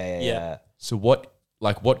 years. Yeah. Yeah. So what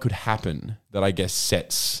could happen that I guess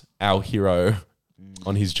sets our hero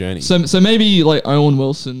on his journey? So maybe like Owen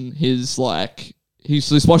Wilson, he's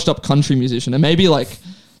this washed up country musician, and maybe like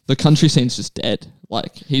the country scene's just dead.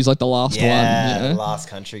 Like he's like the last one, you know? the last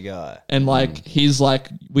country guy. And like he's like,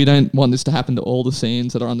 we don't want this to happen to all the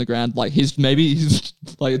scenes that are underground. Like he's like,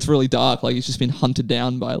 it's really dark. Like he's just been hunted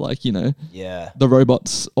down by like, you know, Yeah. the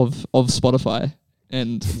robots of Spotify,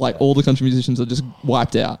 and like all the country musicians are just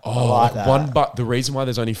wiped out. Oh, like that. but the reason why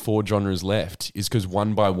there's only 4 genres left is because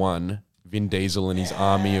one by one, Vin Diesel and his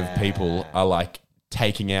army of people are like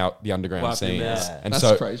taking out the underground Wiping them scenes, out. and That's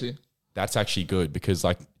so crazy. that's actually good because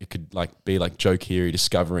like it could like be like Joe Keery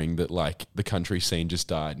discovering that like the country scene just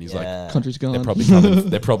died, and he's like, Country's gone. they're probably coming.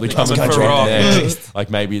 They're probably coming coming for for rock rock. next. Like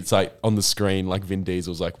maybe it's like on the screen, like Vin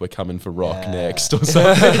Diesel's like, "We're coming for rock next" or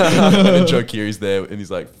something, and then Joe Keery's there, and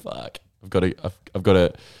he's like, "Fuck, I've got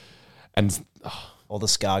to," and All the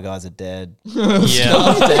Scar guys are dead.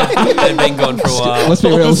 Yeah. They've been gone for a while. Let's be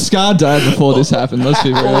real. Scar died before this happened. Let's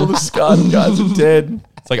be all real. the Scarred guys are dead.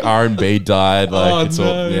 It's like R&B died. Like Oh, it's all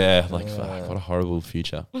no. yeah. Like fuck, what a horrible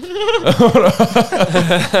future.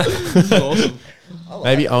 Awesome.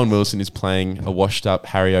 Maybe Owen Wilson is playing a washed up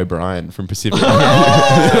Harry O'Brien from Pacific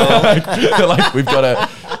Avenue. like we've got a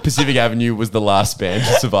Pacific Avenue was the last band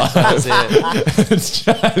to survive. That's it. It's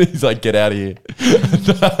just- he's like, get out of here.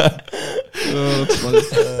 Oh, that's funny.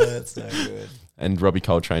 That's so good. And Robbie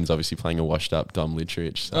Coltrane's obviously playing a washed up Dom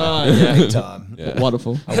Littrich. So. Oh, yeah. Big time. Yeah.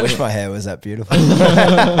 Wonderful. I wish my hair was that beautiful.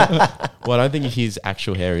 Well, I don't think his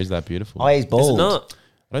actual hair is that beautiful. Oh, he's Is it bald. not?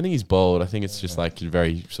 I don't think he's bald. I think it's just like a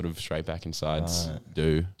very sort of straight back and sides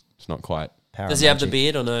do. It's not quite. Power Does he have the magic.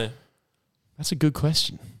 beard or no? That's a good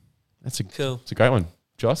question. Cool. It's a great one.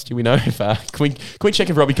 Joss, do we know if can we check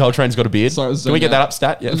if Robbie Coltrane's got a beard? Sorry, I was Can we get zoning that up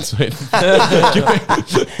stat? Yeah, sweet.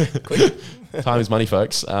 Time is money,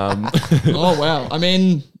 folks. Oh, wow. I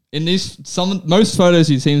mean, in most photos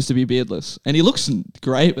he seems to be beardless, and he looks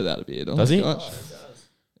great without a beard. Oh Does my he? gosh.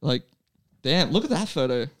 Like, damn! Look at that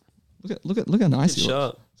photo. Look how nice Good he shot.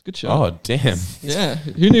 looks. It's a good shot. Oh, damn. Yeah,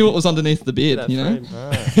 who knew what was underneath the beard? That You know.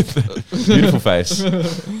 frame. Beautiful face.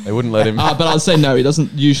 They wouldn't let him. But I'd say no. He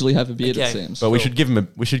doesn't usually have a beard. It Okay. seems. But we should give him a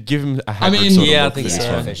Hagrid mean, sort of Yeah, I look think for this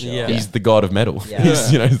so. one. For sure. Yeah. He's the god of metal. Yeah. He's,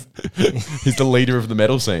 he's the leader of the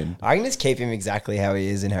metal scene. I can just keep him exactly how he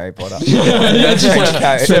is in Harry Potter. yeah, just Trench like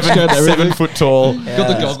coat. trench coat, everything. 7 foot tall. Got the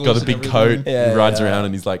Yeah. goggles. Got a and big everything. coat. Yeah, he rides yeah. around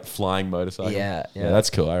and he's like flying motorcycle. Yeah, yeah. That's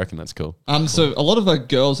cool. I reckon that's cool. So a lot of our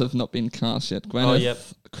girls have not been cast yet. Gwyneth, Oh, yep.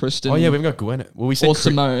 Kristen. Oh yeah, we've got Gwyneth. Well, we said or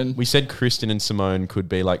Simone. We said Kristen and Simone could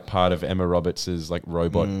be like part of Emma Roberts' like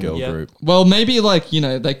robot girl Yeah. group. Well, maybe like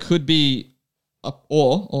they could be,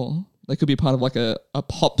 or they could be part of like a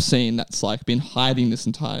pop scene that's like been hiding this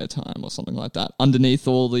entire time or something like that underneath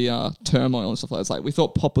all the turmoil and stuff like that. It's like we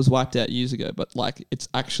thought pop was wiped out years ago, but like it's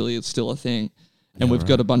still a thing, and we've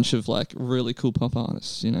got a bunch of like really cool pop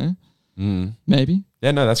artists. Maybe.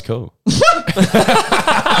 Yeah, no, that's cool.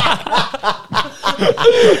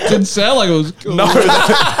 Didn't sound like it was cool. No,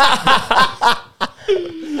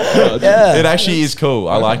 Yeah. it actually is cool.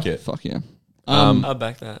 I like it. Fuck yeah. I'll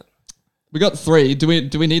back that. We got 3. Do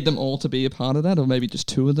we need them all to be a part of that, or maybe just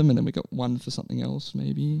 2 of them, and then we got 1 for something else?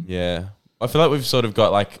 Maybe. Yeah, I feel like we've sort of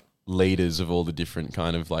got like leaders of all the different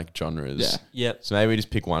kind of like genres. Yeah. Yep. So maybe we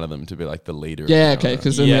just pick one of them to be like the leader. Yeah. of the Okay. genre.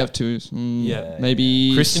 Because then we Yeah. have 2. Yeah.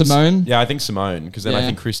 Maybe Kristen Simone. Yeah, I think Simone, because then I Yeah.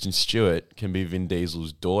 think Kristen Stewart can be Vin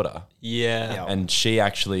Diesel's daughter, Yeah. Yeah. and she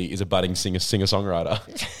actually is a budding singer songwriter.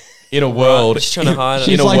 In a world, She's trying to hide it.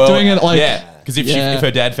 She's in a like world- doing it like yeah, because Yeah. if her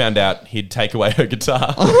dad found out, he'd take away her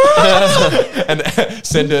guitar and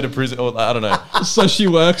send her to prison. Or I don't know. So she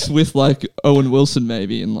works with like Owen Wilson,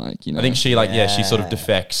 maybe, and like I think she she sort of Yeah.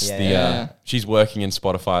 defects Yeah, the. yeah. She's working in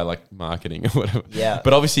Spotify like marketing or whatever. Yeah.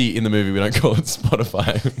 But obviously in the movie we don't call it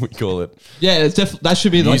Spotify. We call it yeah, it's that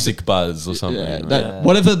should be Music Buzz or something. Like, right? that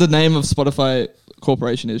whatever the name of Spotify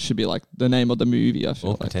Corporation is should be like the name of the movie. I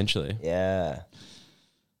feel Or like. potentially. Yeah.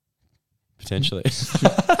 Potentially.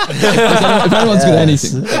 If anyone's good at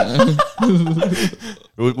anything,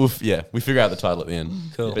 we figure out the title at the end.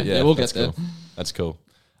 Cool. But yeah, Yeah, we'll that's get there. cool. That's cool.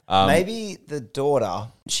 Maybe the daughter,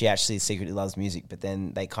 she actually secretly loves music, but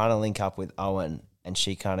then they kind of link up with Owen and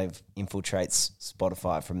she kind of infiltrates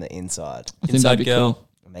Spotify from the inside I think Inside that'd be girl. cool.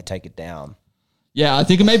 and they take it down. Yeah, I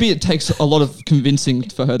think maybe it takes a lot of convincing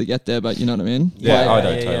for her to get there, but you know what I mean? Yeah, Like, I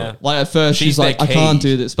don't yeah, totally. yeah. like at first She's she's like, their I can't key.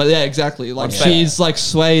 do this, but yeah, exactly. Like Yeah. she's like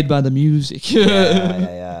swayed by the music.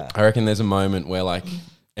 Yeah. I reckon there's a moment where like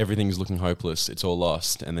everything's looking hopeless, it's all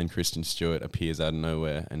lost, and then Kristen Stewart appears out of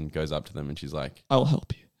nowhere and goes up to them and she's like, I'll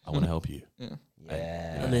help you. I want to help you. Yeah.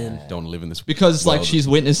 I'm in. Don't want to live in this Because like world. she's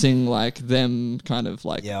witnessing like them kind of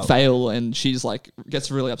like Yeah. fail, and she's like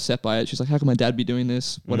gets really upset by it. She's like, how can my dad be doing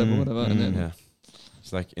this? Whatever. And then Yeah.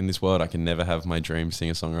 It's like, in this world I can never have my dream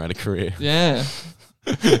singer-songwriter career. yeah.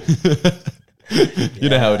 You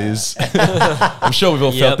know how it is. I'm sure we've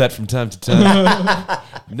all Yep. felt that from time to time.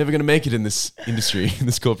 I'm never going to make it in this industry, in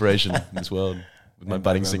this corporation, in this world, with my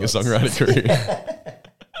budding singer-songwriter career.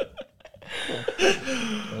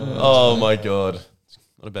 Oh my God.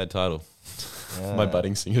 Not a bad title. My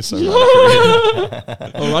budding singer-songwriter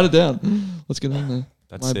career. I'll write it down. Let's get on there.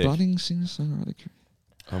 That's My sick. budding singer songwriter.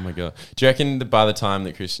 Oh my God. Do you reckon that by the time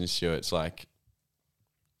that Kristen Stewart's like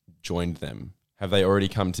joined them, have they already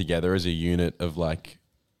come together as a unit of like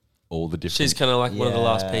all the different... She's kind of like one of the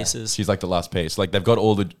last Yeah. pieces. She's like the last piece. Like they've got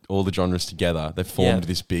all the genres together. They've formed Yeah.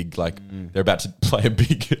 this big like they're about to play a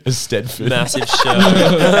big Stedford Massive show.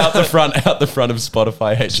 out the front of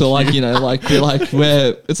Spotify HQ. So like like be like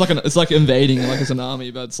where it's like invading like as an army,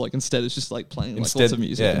 but it's like instead it's just like playing like lots of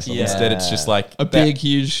music. yeah, and stuff. Yeah. Instead it's just like A big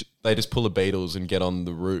huge. They just pull the Beatles and get on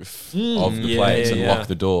the roof of the Yeah, place yeah, and yeah. lock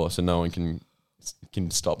the door so no one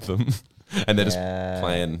can stop them. And they're Yeah. just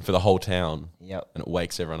playing for the whole town. Yep. And it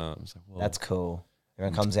wakes everyone up. It's like, whoa. That's cool.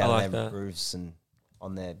 Everyone comes out I on like their that. roofs and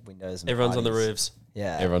on their windows. And Everyone's on the parties. roofs.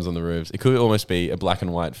 Yeah. Everyone's on the roofs. It could almost be a black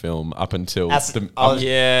and white film up until That's- the, I was-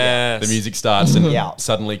 Yeah. the music starts and Yeah.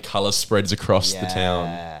 suddenly colour spreads across the town.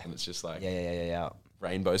 Yeah. And it's just like Yeah.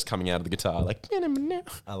 rainbows coming out of the guitar. Like,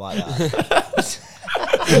 I like that.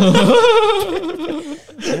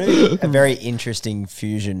 It's gonna be a very interesting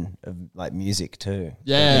fusion of like music too.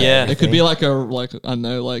 Yeah, Yeah. It could be like I don't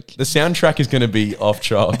know, like the soundtrack is going to be off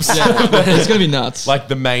chops. it's gonna be nuts. Like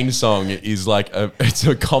the main song is like it's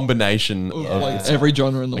a combination of like every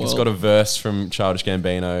genre in the like it's world. got a verse from Childish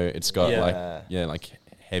Gambino. It's got Yeah. like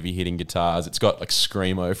heavy hitting guitars. It's got like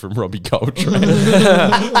screamo from Robbie Coltrane.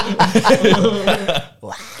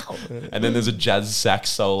 Wow. And then there's a jazz sax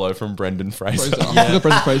solo from Brendan Fraser. Fraser. I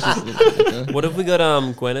forgot Brendan Fraser. What have we got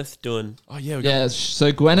Gwyneth doing? Oh yeah, Yeah,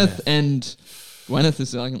 so Gwyneth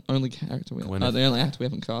is like an only character the Gwyneth. only actor we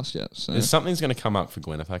haven't cast yet. So something's going to come up for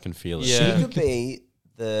Gwyneth. I can feel it. Yeah. She could be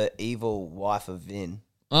the evil wife of Vin.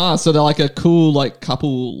 so they're like a cool like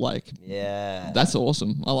couple, like Yeah. that's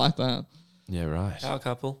awesome. I like that. Yeah, right. Power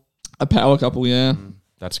couple. A power couple, yeah.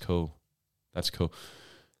 That's cool. That's cool.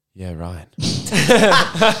 Yeah, right.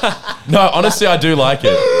 No, honestly, I do like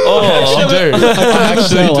it. I actually do. I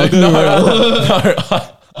actually do. No,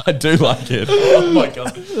 I do like it. Oh my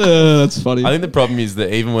god. That's funny. I think the problem is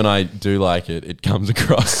that even when I do like it, it comes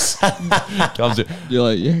across. You're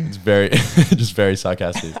like, yeah. It's very, just very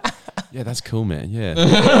sarcastic. Yeah, that's cool, man. Yeah.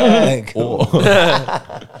 Yeah, cool.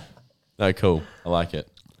 No, cool. I like it.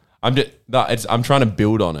 I'm trying to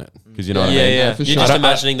build on it because you know what I Yeah, mean. yeah. for You're sure. just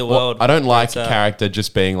imagining the world. I don't like But, a character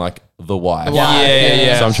just being like the wife.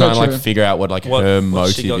 Yeah. So I'm So trying to like true. figure out what What her she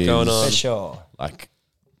motive got is. going on. For sure. Like,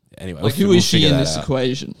 anyway, Like, we'll who is she figure in that this out.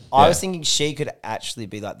 equation? I Yeah. was thinking she could actually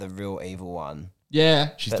be like the real evil one. Yeah.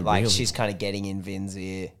 She's But the like real. she's kind of getting in Vin's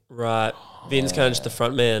ear. Right. Vin's kind of just the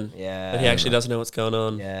front man. Yeah. But he actually doesn't know what's going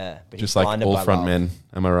on. Yeah. But just he's like blinded all by front love. men.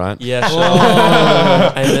 Am I right? Yeah, sure.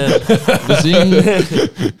 Oh. Amen. Zing.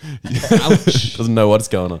 Ouch. Doesn't know what's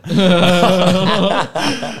going on.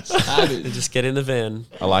 Savage. Just get in the van.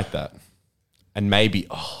 I like that. And maybe,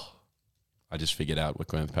 I just figured out what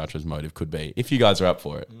Gwyneth Paltrow's motive could be. If you guys are up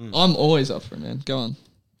for it. I'm always up for it, man. Go on.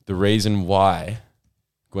 The reason why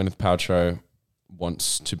Gwyneth Paltrow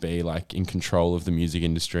wants to be like in control of the music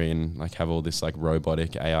industry and like have all this like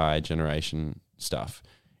robotic AI generation stuff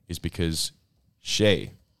is because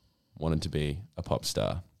she wanted to be a pop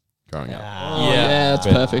star growing up. Oh, Yeah. yeah, that's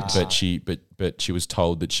perfect. But she was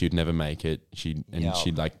told that she'd never make it. She'd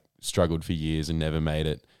like struggled for years and never made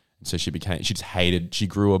it. And so she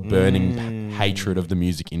grew a burning hatred of the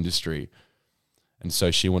music industry. And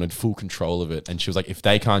so she wanted full control of it. And she was like, if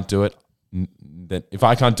they can't do it, then if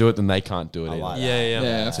I can't do it, then they can't do it either. like that. Yeah.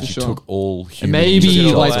 yeah, So for she sure. took all And human maybe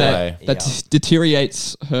music like away. that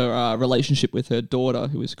deteriorates her relationship with her daughter,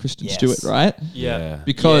 who is Kristen Yes. Stewart, right? Yeah.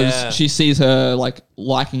 Because Yeah. she sees her like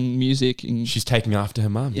liking music and She's taking after her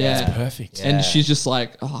mum. Yeah. It's perfect. Yeah. and she's just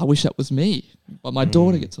like, oh, I wish that was me, but my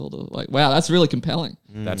daughter gets all the like. Wow, that's really compelling.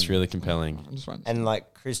 That's really compelling. I'm just writing. And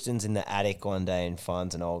like Kristen's in the attic one day and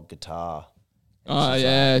finds an old guitar. Oh She's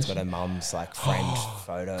yeah, like, it's got her mum's like framed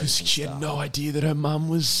photos. Because and she had stuff. no idea that her mum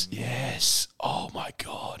was. Yes. Oh my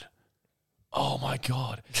God. Oh my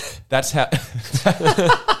God. That's how.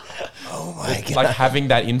 Oh my god! Like having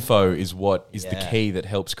that info is what is the Yeah. key that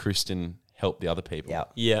helps Kristen help the other people. Yeah,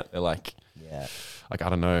 Yeah. They're like, yeah. I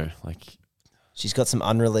don't know. Like, She's got some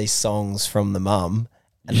unreleased songs from the mum,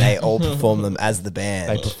 and they all perform them as the band.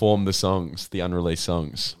 they perform the songs, the unreleased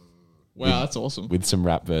songs, wow, that's awesome. with some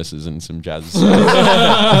rap verses and some jazz. They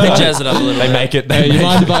jazz it up a little They bit. make it. Hey, They, you make,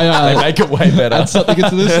 mind if I they make it way better. add something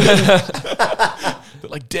into this? They're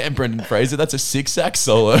like, damn, Brendan Fraser, that's a 6 sax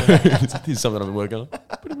solo. This is something I've been working on.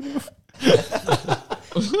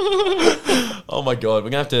 Oh my God, we're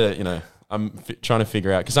gonna have to, I'm trying to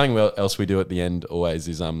figure out, because something else we do at the end always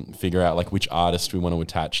is figure out like which artist we want to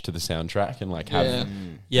attach to the soundtrack and like have. Yeah.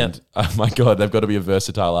 Yeah. And, oh my God, they've got to be a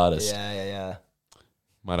versatile artist. yeah.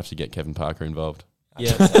 Might have to get Kevin Parker involved.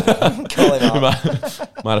 Yeah. Call him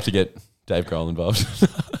up. Might have to get Dave Grohl involved.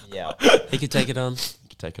 Yeah. He could take it on.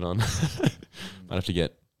 Could take it on. Might have to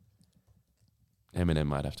get Eminem.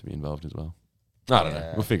 Might have to be involved as well. I don't know.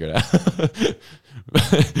 Yeah. We'll figure it out.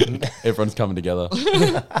 Everyone's coming together.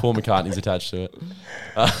 Paul McCartney's attached to it.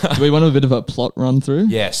 Do we want a bit of a plot run through?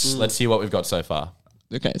 Yes. Let's see what we've got so far.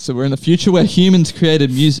 Okay, so we're in the future where human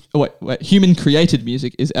created music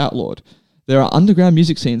is outlawed. There are underground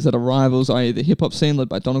music scenes that are rivals, i.e. the hip-hop scene led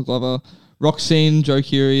by Donald Glover, rock scene, Joe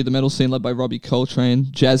Keery, the metal scene led by Robbie Coltrane,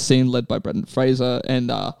 jazz scene led by Brendan Fraser,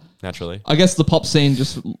 and Naturally. I guess the pop scene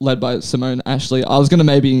just led by Simone Ashley. I was going to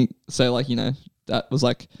maybe say that was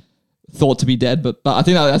like thought to be dead, but I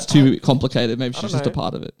think that's too complicated. Maybe she's just a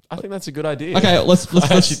part of it. I think that's a good idea. Okay,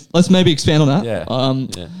 let's maybe expand on that. Yeah.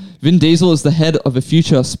 Yeah. Vin Diesel is the head of a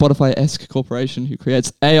future Spotify-esque corporation who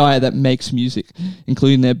creates AI that makes music,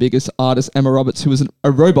 including their biggest artist, Emma Roberts, who is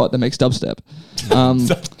a robot that makes dubstep.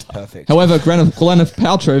 Perfect. However, Gwyneth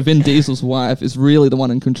Paltrow, Vin Diesel's wife, is really the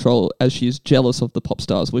one in control, as she is jealous of the pop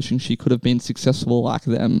stars, wishing she could have been successful like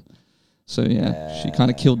them. So she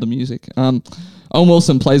kind of killed the music. Owen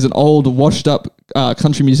Wilson plays an old, washed-up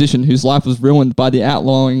country musician whose life was ruined by the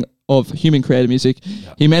outlawing of human-created music.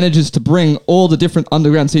 He manages to bring all the different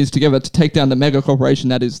underground scenes together to take down the mega corporation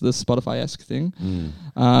that is the Spotify-esque thing.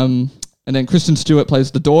 And then Kristen Stewart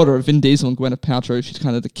plays the daughter of Vin Diesel and Gwyneth Paltrow. She's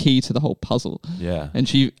kind of the key to the whole puzzle. Yeah. And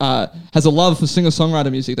she has a love for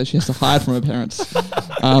singer-songwriter music that she has to hide from her parents.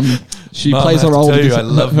 She Mum, plays I a have to role tell you, because I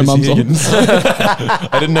love her Missy mum's Higgins.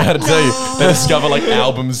 I didn't know how to tell you. They discover like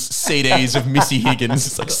albums, CDs of Missy Higgins.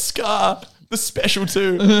 It's like, Scar, the special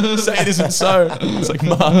two. Say it isn't so. It's like,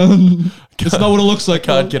 Mum, It's not what it looks like.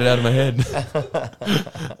 can't get it out of my head.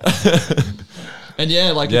 And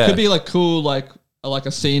yeah, like Yeah. it could be like cool, like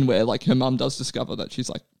a scene where like her mum does discover that she's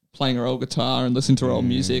like playing her old guitar and listening to her old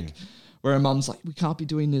music, where her mum's like, we can't be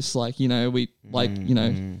doing this. Like, we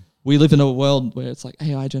live in a world where it's like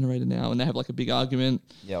AI generated now, and they have like a big argument.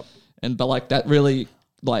 Yep. But like that really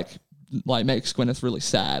like makes Gwyneth really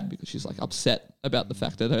sad because she's like upset about the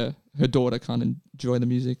fact that her daughter can't enjoy the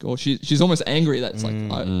music, or she's almost angry that it's like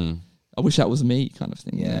I wish that was me kind of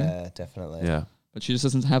thing. Yeah, definitely. Yeah. But she just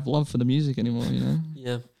doesn't have love for the music anymore.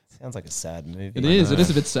 Yeah. Sounds like a sad movie. It is. It is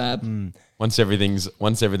a bit sad. Once everything's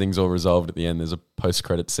all resolved at the end, there's a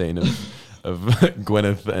post-credit scene of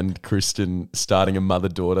Gwyneth and Kristen starting a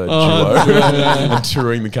mother-daughter duo and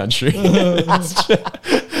touring the country.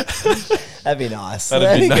 That'd be nice. That'd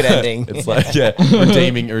That'd be be a good nice. ending. It's like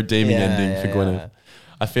redeeming ending Yeah, for yeah, Gwyneth. yeah.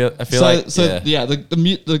 I feel So like the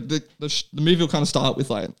movie will kind of start with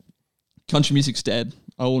like country music's dead.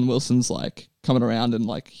 Owen Wilson's like coming around and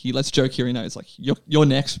like he lets Joe Keery know it's like you're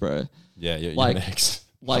next, bro. yeah, you're like- next.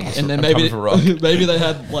 Like, and then I'm maybe coming for rock. maybe they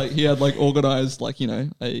had like he had like organized like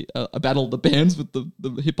a battle of the bands with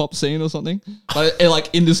the hip hop scene or something. But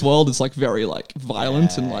like in this world, it's like very like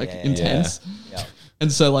violent and like intense. Yeah.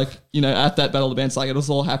 And so like at that battle of the bands, like it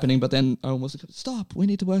was all happening. But then Owen was like, "Stop! We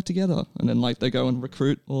need to work together." And then like they go and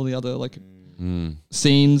recruit all the other like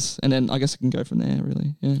scenes, and then I guess it can go from there.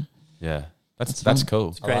 Really, yeah. Yeah, that's fun.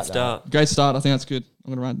 cool. Great like that. start. Great start. I think that's good. I'm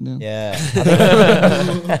gonna write it down. Yeah.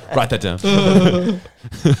 Write that down.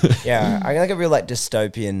 Yeah. I like a real like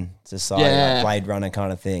dystopian society, Yeah. like Blade Runner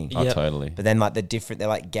kind of thing. Oh, Yep. totally. But then like they're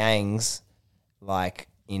like gangs, like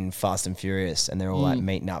in Fast and Furious, and they're all like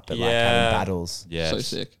meeting up but like Yeah. having battles. Yeah, So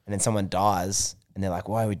sick. And then someone dies, and they're like,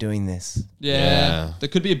 "Why are we doing this?" Yeah. There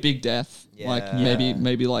could be a big death. Like Yeah.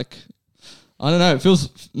 maybe like I don't know.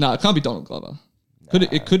 It can't be Donald Glover.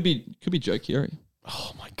 It could be Joe Keery.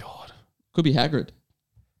 Oh my god. Could be Hagrid.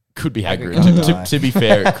 Could be Hagrid. Hagrid. To be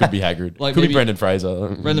fair, it could be Hagrid. Like could be maybe Brendan Fraser.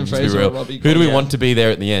 Brendan To be Fraser real. or Robbie Who do we Collier. want to be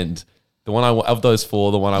there at the end? The one of those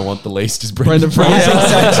four, the one I want the least is Brendan Brendan Fraser.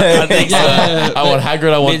 I think so. Yeah. I want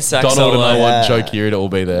Hagrid, I want Mid-sax Donald, and I solo. want Joe Yeah. Keery to all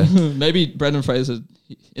be there. Maybe Brendan Fraser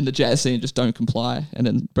in the jazz scene just don't comply, and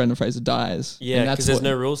then Brendan Fraser dies. Yeah, And that's because there's what-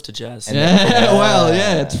 no rules to jazz. Yeah, well,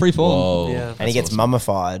 yeah, it's free form. Whoa. Yeah. And he gets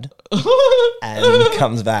mummified and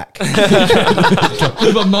comes back. Bit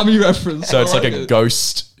of a mummy reference. So it's I like a it.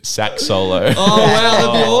 ghost sax solo. Oh wow,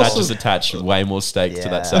 that'd be That awesome. just attached way more stake to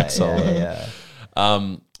that sax solo.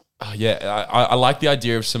 I like the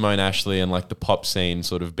idea of Simone Ashley and like the pop scene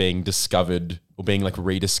sort of being discovered or being like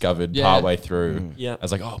rediscovered Yeah. partway through. Yeah. I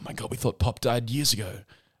was like, oh my god, we thought pop died years ago.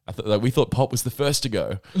 We thought pop was the first to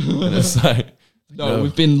go, and it's like, No,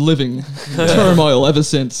 we've been living turmoil ever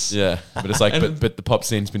since. yeah, but it's like, but the pop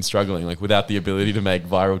scene's been struggling, like without the ability to make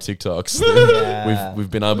viral TikToks. Yeah.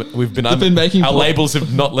 We've been making our pop- labels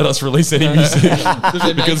have not let us release any music They've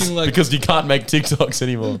been because making, like, because you can't make TikToks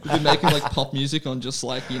anymore. We've been making like pop music on just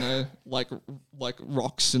like like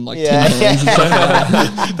rocks and like Yeah. tin cans and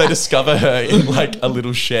stuff. They discover her in like a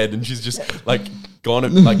little shed, and she's just like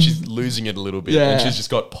gone, like she's losing it a little bit, Yeah. and she's just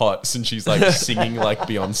got pots, and she's like singing like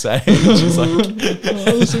Beyonce. And she's like,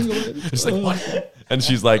 she's like, what? And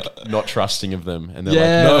she's like not trusting of them, and they're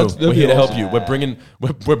Yeah, like, that'd no, we're be here to help awesome. you.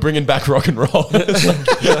 We're bringing back rock and roll. It's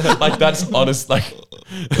like that's honest, like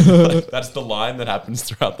that's the line that happens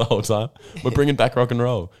throughout the whole time. We're bringing back rock and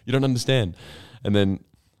roll. You don't understand, and then.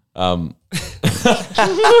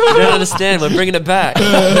 You don't understand. We're bringing it back.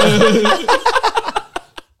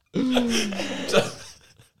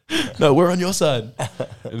 No, we're on your side.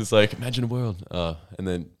 And it's like, imagine a world. And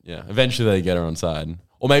then, yeah, eventually they get her on side.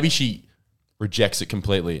 Or maybe she rejects it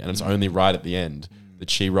completely, and it's only right at the end that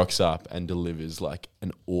she rocks up and delivers like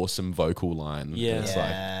an awesome vocal line. Yeah.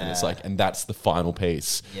 And it's like, and that's the final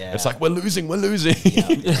piece. Yeah. It's like, we're losing.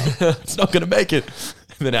 It's not going to make it.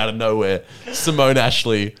 And then out of nowhere, Simone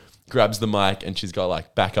Ashley grabs the mic, and she's got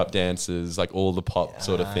like backup dancers, like all the pop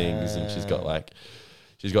sort of things. And she's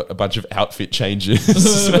got a bunch of outfit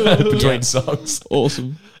changes between songs.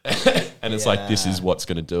 Awesome. And it's like, this is what's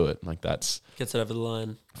going to do it. Like, that's Gets it over the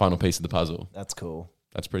line. final piece of the puzzle. That's cool.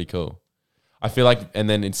 That's pretty cool. I feel like, and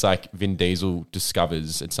then it's like Vin Diesel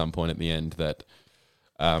discovers at some point at the end that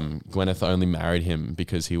Gwyneth only married him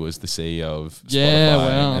because he was the CEO of Spotify, Yeah,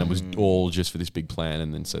 wow. and it was all just for this big plan.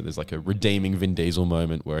 And then so there's like a redeeming Vin Diesel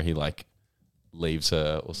moment where he like leaves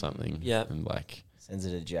her or something. Yeah. And like Sends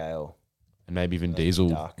her to jail. and maybe Vin Diesel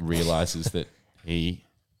dark. realizes that he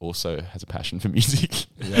also has a passion for music.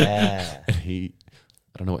 Yeah. And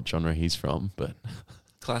I don't know what genre he's from, but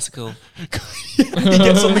Classical. he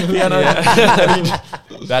gets on the piano. I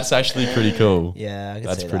mean, that's actually pretty cool. Yeah, I can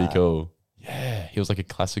That's see pretty that. cool. Yeah, he was like a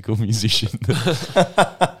classical musician.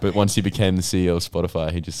 But once he became the CEO of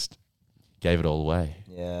Spotify, he just gave it all away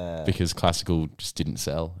Yeah. because classical just didn't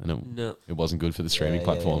sell and No. it wasn't good for the streaming Yeah,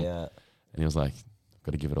 platform. Yeah. And he was like, I've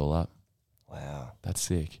got to give it all up. Wow. That's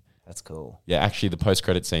sick. That's cool. Yeah, actually, the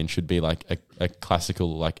post-credit scene should be like a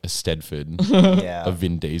classical, like a Stedford Yeah. of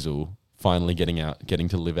Vin Diesel finally getting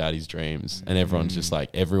to live out his dreams, and everyone's just like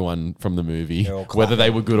everyone from the movie, They're all whether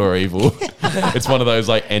they were good or evil. It's one of those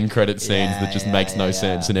like end credit scenes Yeah, that just yeah, makes no yeah,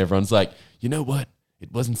 sense, yeah. and everyone's like, you know what?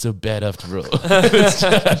 It wasn't so bad after all.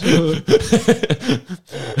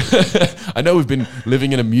 I know we've been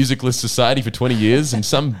living in a musicless society for 20 years, and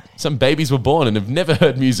some babies were born and have never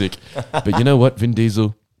heard music. But you know what, Vin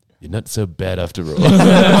Diesel? You're not so bad after all.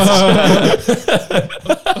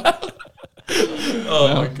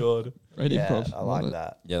 Oh my god. Great Yeah, improv. I Love like it.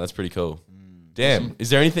 that. Yeah, that's pretty cool. Damn. Is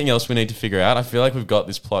there anything else we need to figure out? I feel like we've got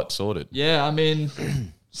this plot sorted. Yeah, I mean,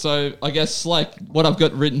 so I guess like what I've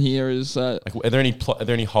got written here is Like, are there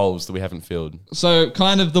any holes that we haven't filled? so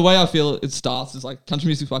kind of the way I feel it starts is like country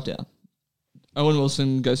music's fucked down. Owen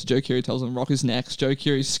Wilson goes to Joe Keery, tells him rock is next. Joe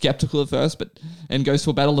Keery's skeptical at first, and goes to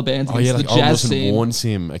a battle of the bands against the Owen jazz Wilson scene. warns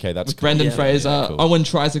him. Okay, that's With cool. Brendan Yeah. Fraser, Yeah, cool. Owen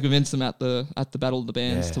tries to convince them at the Battle of the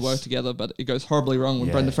Bands to Yes. work together, but it goes horribly wrong when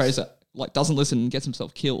Brendan Yes. Fraser like doesn't listen and gets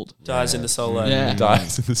himself killed. Dies in the solo. Yeah.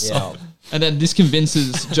 Dies in the Yeah. song. And then this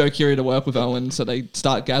convinces Joe Keery to work with Owen, so they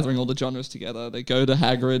start gathering all the genres together. They go to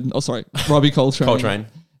Robbie Coltrane. Coltrane.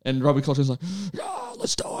 And Robbie Coltrane's like, yeah,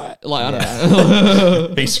 let's do it. Like, I don't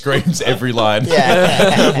know. He screams every line,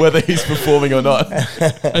 Yeah. whether he's performing or not.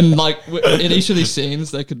 And like in each of these scenes,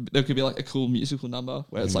 there could be like a cool musical number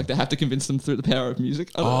where it's like they have to convince them through the power of music.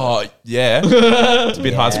 I don't know. Oh yeah, it's a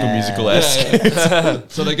bit High School Musical esque.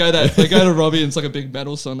 So they go to Robbie and it's like a big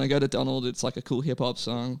metal song. They go to Donald, it's like a cool hip hop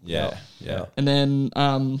song. Yeah. And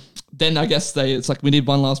then I guess it's like we need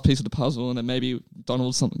one last piece of the puzzle, and then maybe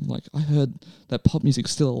Donald's something like, I heard that pop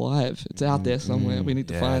music's still alive. It's out there somewhere. We need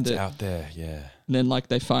to find it's it. out there. Yeah. And then like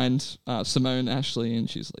they find Simone Ashley, and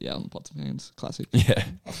she's like, yeah, on the Pots of Hands, classic. Yeah.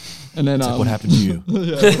 And then What happened to you?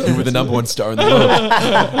 You were the number one star in the world.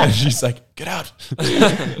 And she's like, get out.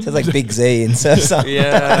 Sounds like Big Z and so.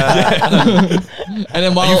 Yeah. And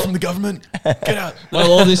then Are you from the government? Get out.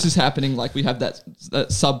 while all this is happening, like we have that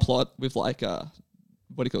subplot with like what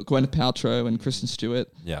do you call it, Gwyneth Paltrow and Kristen Stewart,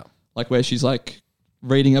 Yeah. like where she's like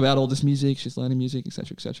reading about all this music, she's learning music,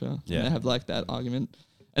 etc., etc. Yeah. And they have like that argument,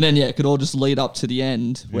 and then it could all just lead up to the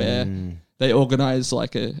end where they organize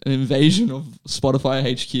like an invasion of Spotify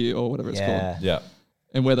HQ or whatever it's Yeah. called, Yeah.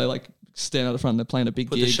 and where they like stand out the front and they're playing a big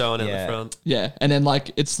Put gig. the show on in Yeah. the front. Yeah, and then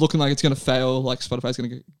like it's looking like it's gonna fail, like Spotify's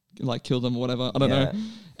gonna like kill them or whatever. I don't Yeah. know.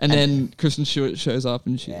 And then Kristen Stewart shows up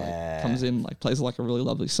and she Yeah. like comes in, like plays like a really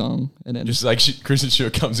lovely song, and then Just like Kristen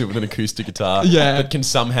Stewart comes in with an acoustic guitar Yeah. that can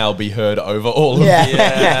somehow be heard over all of Yeah.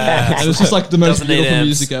 Yeah. and it's just like the most Doesn't need beautiful amps.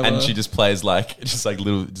 music ever. And she just plays like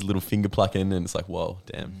little finger plucking, and it's like, whoa,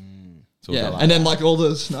 damn. It's all yeah, good. and then like all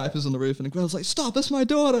the snipers on the roof, and Gwyneth's like, "Stop! That's my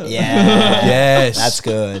daughter." Yeah. Yes, That's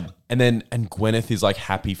good. And Gwyneth is like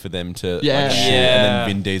happy for them to Yeah. like, shoot. Yeah. And then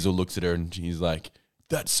Vin Diesel looks at her and he's like,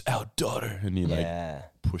 "That's our daughter," and he like Yeah.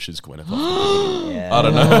 pushes Gwyneth off. Yeah. I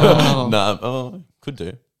don't know. Nah, could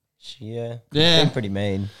do. Yeah. Yeah. Been pretty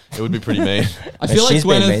mean. It would be pretty mean. I feel like She's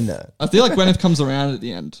been mean, Gwyneth. though. I feel like Gwyneth comes around at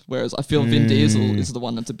the end, whereas I feel Vin Diesel is the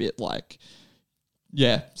one that's a bit like,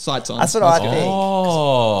 yeah, sights on. That's what I think.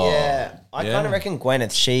 Oh, Yeah. I Yeah. kind of reckon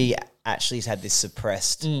Gwyneth, she actually has had this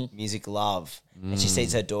suppressed music love. And she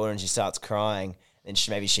sees her daughter and she starts crying. And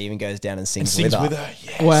she even goes down and sings with her.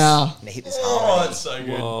 Yes. Wow. And they hit this Oh, harmony. that's so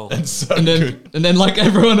good. Whoa. That's so And good. then like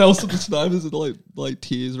everyone else with the snipers are like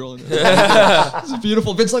tears rolling. It's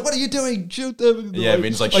beautiful. Vin's like, "What are you doing? Shoot them!" Yeah,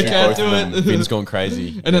 Vin's like, "I shoot can't both do of them. it." Vin's gone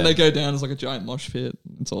crazy. And then they go down as like a giant mosh pit.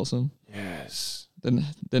 It's awesome. Yes. Then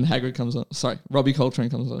Hagrid comes on. Sorry, Robbie Coltrane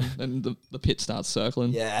comes on. Then the pit starts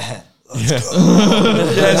circling. Yeah.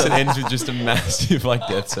 Yes, it ends with just a massive like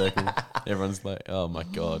death circle. Everyone's like, "Oh my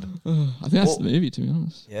god." I think that's the movie, to be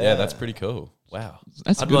honest. Yeah, that's pretty cool. Wow.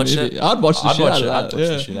 That's a I'd good watch movie. it. I'd watch the I'd shit watch out it. of I'd that. watch Yeah.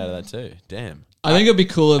 the shit out of that too. Damn. I think it'd be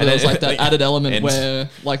cooler if And there was then- like that like, added element ends- where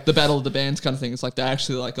like the battle of the bands kind of thing. It's like they're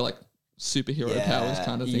actually like superhero Yeah. powers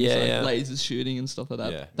kind of thing. Yeah, so, like yeah. lasers shooting and stuff like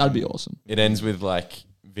that. Yeah. That'd be awesome. It ends with like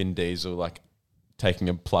Vin Diesel like taking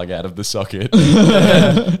a plug out of the socket,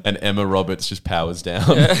 and Emma Roberts just powers down.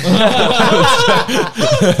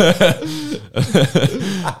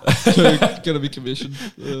 Gonna be commissioned.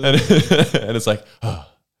 And it's like, oh,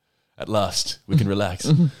 at last we can relax.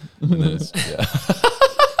 And then it's, yeah.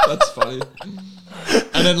 That's funny.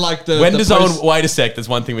 And then like When does Owen? Wait a sec. There's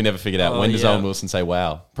one thing we never figured out. Oh, When does yeah. Owen Wilson say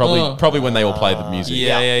 "Wow"? Probably when they all play the music.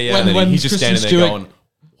 Yeah. And then When he's just Kristen standing there Stewart- going,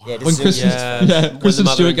 Yeah, when Kristen, When Kristen the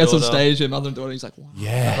mother Stewart and gets on daughter- stage, her mother and daughter, he's like, wow.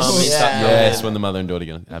 "Yes, Yeah. yes." When the mother and daughter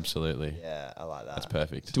go, absolutely. Yeah, I like that. That's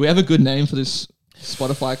perfect. Do we have a good name for this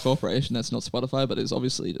Spotify corporation that's not Spotify, but is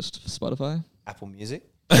obviously just Spotify? Apple Music.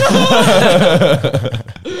 Pair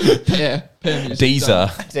music.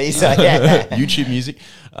 Deezer, These are, yeah. YouTube Music.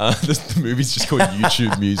 The movie's just called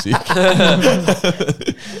YouTube Music.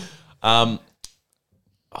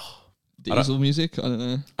 Diesel music? I don't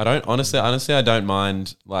know. I don't honestly. I don't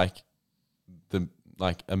mind like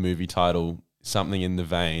a movie title, something in the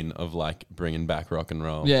vein of like bringing back rock and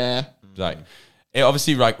roll. Yeah. Like,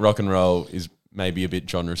 obviously, like rock and roll is maybe a bit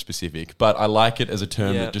genre specific, but I like it as a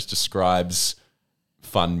term Yeah. that just describes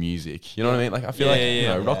fun music. You know what I mean? Like, I feel Yeah, like yeah,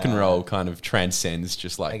 yeah. rock and roll kind of transcends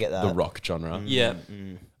just I like get that. the rock genre. Yeah.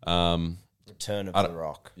 Return of I the don't-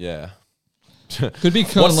 Rock. Yeah. Could be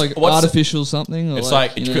kind of like what's- artificial something. Or It's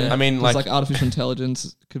like- you it could- know, I mean, there's like- artificial intelligence.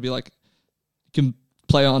 It could be like, you can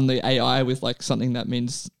play on the AI with like something that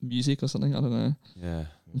means music or something. I don't know. Yeah.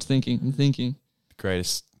 I'm thinking.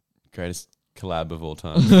 Greatest collab of all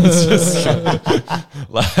time. It's just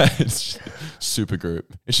like it's Supergroup.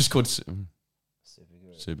 It's just called Supergroup.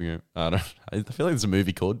 I feel like there's a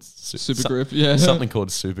movie called Supergroup, yeah. something called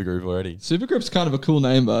Supergroup already. Supergroup's kind of a cool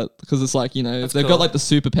name, but because it's like, you know, That's they've cool. got like the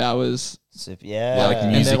superpowers. Yeah, like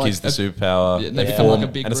And music they're like is the a- superpower. Yeah, they become Form- like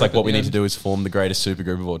a big and it's group like what at we the need to end. do is form the greatest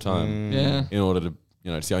supergroup of all time Yeah. in order to,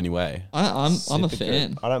 it's the only way. I'm a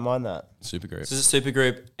fan. I don't mind that. Supergroup. So is it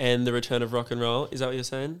Supergroup and the return of rock and roll? Is that what you're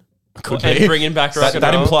saying? Could And be. bringing back rock and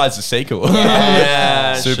that roll? implies a sequel.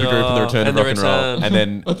 Yeah, Supergroup and the return of the rock and roll, return. and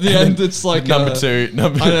then At the end, it's like number two. I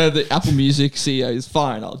know the Apple Music CEO is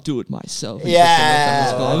fine. I'll do it myself. He's Yeah.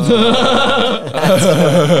 just gonna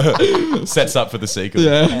come with sets up for the sequel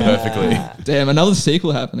Yeah. perfectly. Damn, another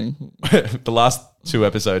sequel happening. The last two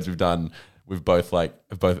episodes we've done, we've both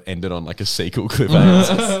ended on like a sequel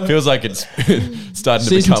cliffhanger. Feels like it's starting to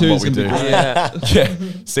Season become 2 what is we do. gonna be Yeah, Yeah,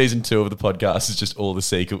 season 2 of the podcast is just all the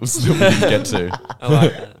sequels that we didn't get to. I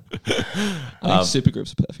like that. I think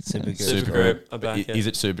Supergroup's a perfect name. Supergroup. I back it. Is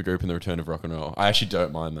it Supergroup and the return of rock and roll? I actually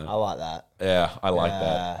don't mind that. I like that. Yeah, I like Yeah.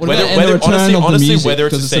 that. What about and the return of the honestly, music? whether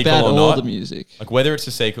it's a 'Cause sequel about or all not, the music. like whether it's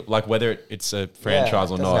a sequel, like whether it's a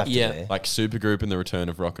franchise or doesn't not, have to Yeah. be. like Supergroup and the return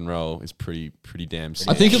of rock and roll is pretty damn sick.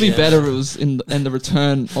 I think it'd be Yeah. better if it was in the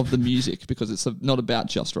return of the music because it's not about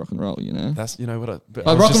just rock and roll, you know. That's what I. But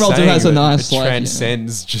Like, rock and roll has a nice, it like,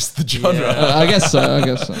 transcends just the genre. I guess so.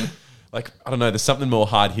 Like I don't know, there's something more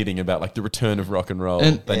hard hitting about like the return of rock and roll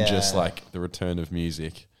And- than just Yeah. like the return of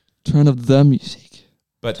music. Turn of the music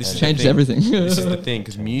But this is the changes thing. everything. This is the thing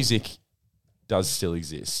because music does still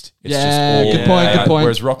exist. It's Yeah, just good point, AI, good point.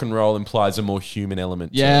 Whereas rock and roll implies a more human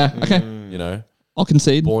element. Yeah. to it, Okay. you know, I'll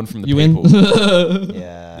concede. born from the You people. win.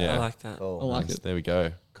 Yeah. Yeah. I like that. Cool. I like Nice. it. There we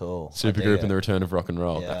go. Cool. Supergroup and the return of rock and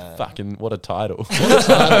roll. Yeah. That fucking what a title!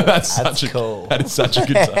 That's such a cool. That is such a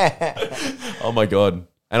good title. Oh my god!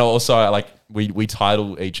 And also, like we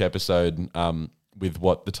title each episode with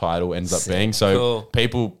what the title ends up being. So Cool.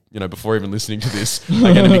 people, before even listening to this,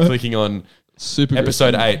 are going to be clicking on Super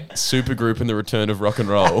episode 8, Supergroup and the Return of Rock and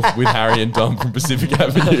Roll with Harry and Dom from Pacific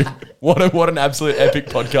Avenue. What an absolute epic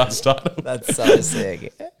podcast title. That's so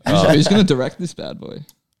sick. Who's going to direct this bad boy?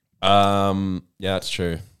 Yeah, that's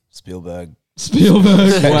true. Spielberg.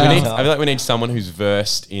 Spielberg. We Wow. need, I feel like we need someone who's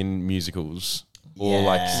versed in musicals or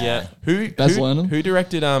like Yeah. Baz Luhrmann? who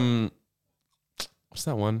directed what's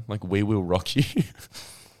that one, like We Will Rock You.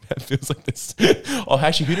 That feels like this. Oh,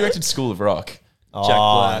 actually, who directed School of Rock? Oh,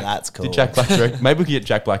 Black. that's cool. Did Jack Black direct? Maybe we could get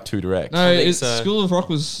Jack Black to direct. No, think so. School of Rock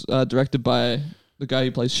was directed by the guy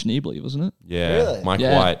who plays Schneebly, wasn't it? Yeah, Really? Mike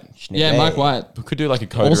Yeah. White. Yeah, Mike White. We could do like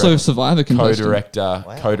a Also Survivor contestant.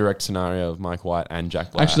 co-direct scenario of Mike White and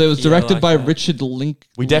Jack Black. Actually, it was Yeah, I directed like by that. Richard Link.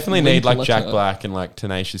 we definitely need like Jack Linklater. Black and like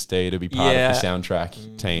Tenacious D to be part Yeah. of the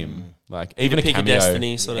soundtrack team. Like even a Pick a cameo,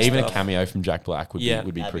 Destiny sort of even stuff. a cameo from Jack Black would Yeah.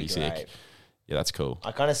 be That'd pretty be sick. great. Yeah, that's cool.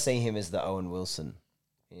 I kind of see him as the Owen Wilson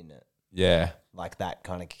in it. Yeah. Like that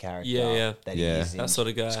kind of character. Yeah. That Yeah. he is in That sort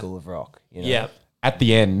of guy. School of Rock. You know? Yeah. At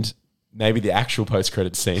the end, maybe the actual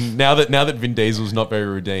post-credit scene. Now that Vin Diesel's not very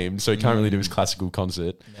redeemed, so he can't really do his classical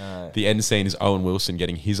concert. No. The end scene is Owen Wilson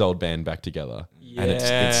getting his old band back together. and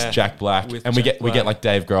it's Jack Black, With and we Jack get Black. like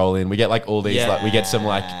Dave Grohl in. We get like all these Yeah. like we get some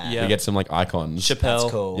Yeah. icons. Chappelle.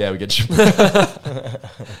 That's cool. Yeah, we get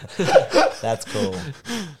That's cool.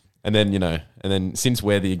 and then since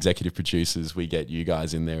we're the executive producers, we get you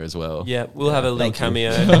guys in there as well. Yeah, we'll have a little Thank you.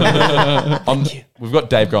 cameo. We've got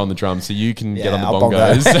Dave Grohl on the drums, so you can get on the I'll bongo.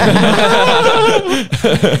 bongos.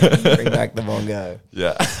 Bring back the bongo.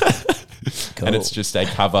 Yeah. Cool. And it's just a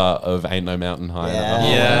cover of Ain't No Mountain High Enough.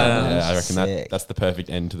 Yeah. I reckon Sick. that's the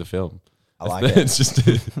perfect end to the film. I like it. It's just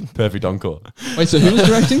a perfect encore. Wait, so who was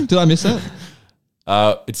directing? Did I miss that?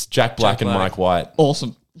 It's Jack Black Jack and Black. Mike White.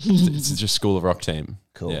 Awesome. It's just School of Rock team.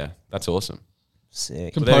 Cool. Yeah, that's awesome.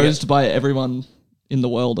 Sick. Composed by everyone in the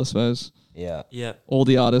world, I suppose. Yeah. Yeah. All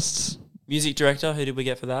the artists. Music director, who did we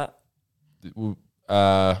get for that?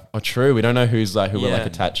 True. We don't know who we're Yeah. like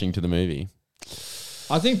attaching to the movie.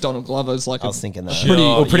 I think Donald Glover's like I was thinking that. pretty.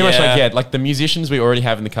 Oh, Well, pretty much yeah. like the musicians we already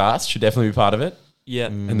have in the cast should definitely be part of it. Yeah.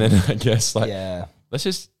 And then I guess Yeah. let's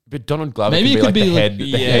just. But Donald Glover Maybe could it be could like be the like- head,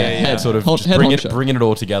 Yeah, head yeah. sort of Head just honcho. bringing it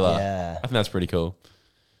all together. Yeah. I think that's pretty cool.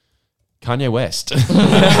 Kanye West.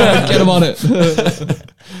 Get him on it.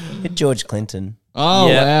 Hit George Clinton. Oh,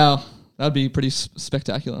 Yeah. wow. That'd be pretty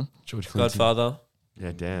spectacular. George Clinton. Godfather.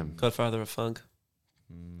 Yeah, damn. Godfather of funk.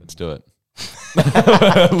 Let's do it.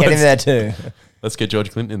 Get him there too. Let's get George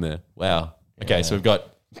Clinton in there. Wow. Okay, so we've got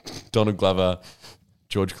Donald Glover,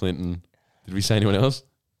 George Clinton. Did we say anyone else?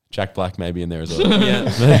 Jack Black maybe in there as well. Yeah.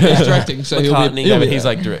 He's directing, so he'll McCartney. be. Yeah, he'll but be he's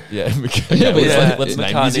there. like direct. Yeah, Yeah, but let's, yeah. let's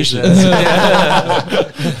name McCartney's musicians.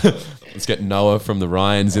 Let's get Noah from the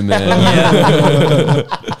Ryans in there.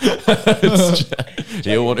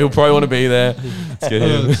 He'll probably want to be there. Let's get Oh,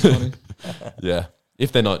 him. that's funny. Yeah,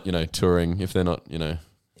 if they're not, touring, if they're not, Yeah.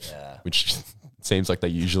 which seems like they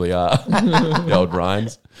usually are, the old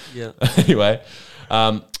Ryans. Yeah. Anyway,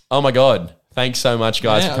 oh my God. Thanks so much,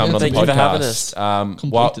 guys, Yeah, for coming on the thank podcast. you for having us.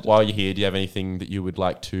 Completed. While you're here, do you have anything that you would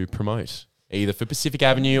like to promote? Either for Pacific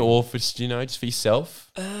Avenue or for, just for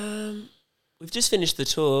yourself? We've just finished the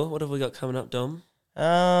tour. What have we got coming up, Dom?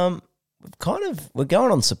 We're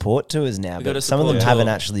going on support tours now, We got but a some of them support haven't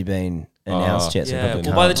tour. actually been announced yet. So Yeah. probably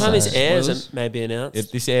Well, by the can't, time this so- airs, Spoilers? it may be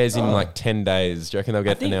announced. This airs in like 10 days. Do you reckon they'll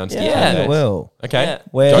get think- announced yeah. in 10 Yeah, it days? will. Okay. Yeah.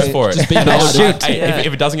 We're- Go for it. Just be No, nice. shoot. Hey, Yeah.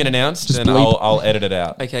 if it doesn't get announced, Just then bleep. I'll edit it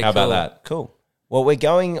out. Okay, How about cool. that? Cool. Well, we're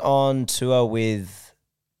going on tour with.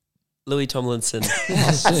 Louis Tomlinson.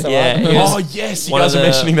 Sick. Yeah. he Oh, was yes. You one guys of are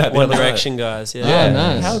mentioning that. the One other night. Direction guys. Yeah. Yeah,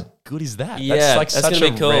 nice. How good is that? Yeah, that's like that's such gonna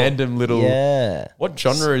a be cool. random little. Yeah. What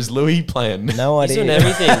genre is Louis playing? No He's idea. doing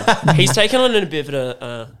everything. He's taken on a bit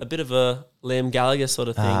of a Liam Gallagher sort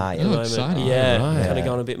of thing Ah, at yeah. the Oh, moment. exciting. Yeah, Right. kind of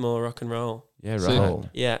going a bit more rock and roll. Yeah, right. Sick. Cool.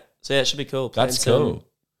 Yeah, so yeah, it should be cool. Playing That's some cool.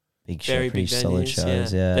 Big show, Very pretty big solid venues.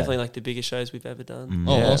 shows. Yeah. Definitely like the biggest shows we've ever done.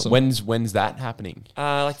 Oh, Yeah. awesome. When's that happening?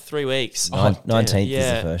 Like 3 weeks. 19th is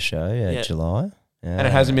Yeah. the first show. Yeah, Yeah. July. Yeah. And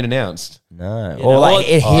it hasn't been announced. No. Yeah, Or no, like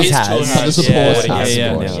his his tour has. has. The support yeah, has.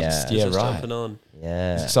 yeah, Yeah, yeah. Yeah. Yeah, Just right. jumping on.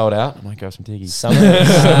 Yeah. Sold out. I might grab some tiggies. Some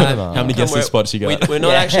How many guest We're- list spots you got? We're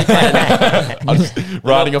not actually playing. I'm just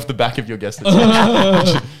riding off the back of your guest list.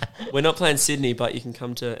 We're not playing Sydney, but you can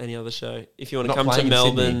come to any other show if you want to Not come to playing in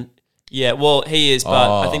Melbourne. Sydney? Yeah, well, he is, but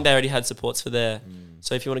I Oh. think they already had supports for there.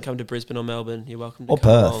 So if you want to come to Brisbane or Melbourne, you're welcome to Or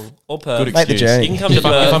come Perth. along. Or Perth. Good Make the excuse. journey. You can come to If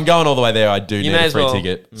I'm Perth. going all the way there, I do You need may a as free well.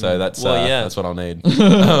 ticket. So that's Well, yeah. that's what I'll need.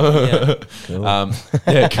 Yeah. Cool.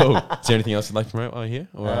 Yeah, cool. Is there anything else you'd like to promote while you're here?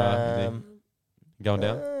 Or going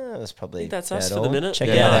down? That's probably that's us about for the all. minute. Check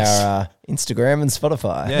Yeah, out nice. our Instagram and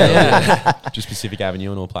Spotify. Yeah. Just Pacific Avenue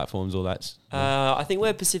and all platforms, all that. I think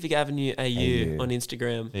we're Pacific Avenue AU AU. on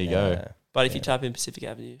Instagram. There you Yeah. go. But if you type in Pacific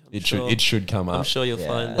Avenue, It should come I'm up. sure you'll Yeah.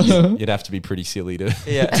 find that. You'd have to be pretty silly to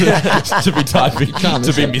Yeah. to be typing can't to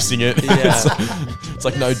miss be it. missing it. Yeah. It's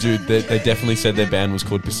like no, dude. They definitely said their band was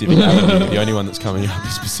called Pacific Avenue. The only one that's coming up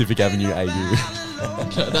is Pacific Avenue AU.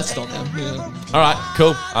 Okay, that's not them. Yeah. All right,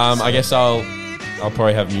 cool. I guess I'll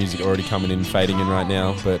probably have music already coming in, fading in right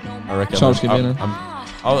now. But I reckon Charles Gambino.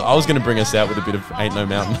 I was going to bring us out with a bit of "Ain't No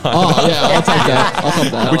Mountain High," Oh, yeah, I'll take that. I'll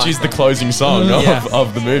take that. which is the closing song Yeah.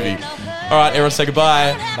 of the movie. All right, everyone, say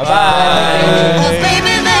goodbye. Bye.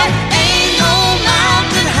 Baby, that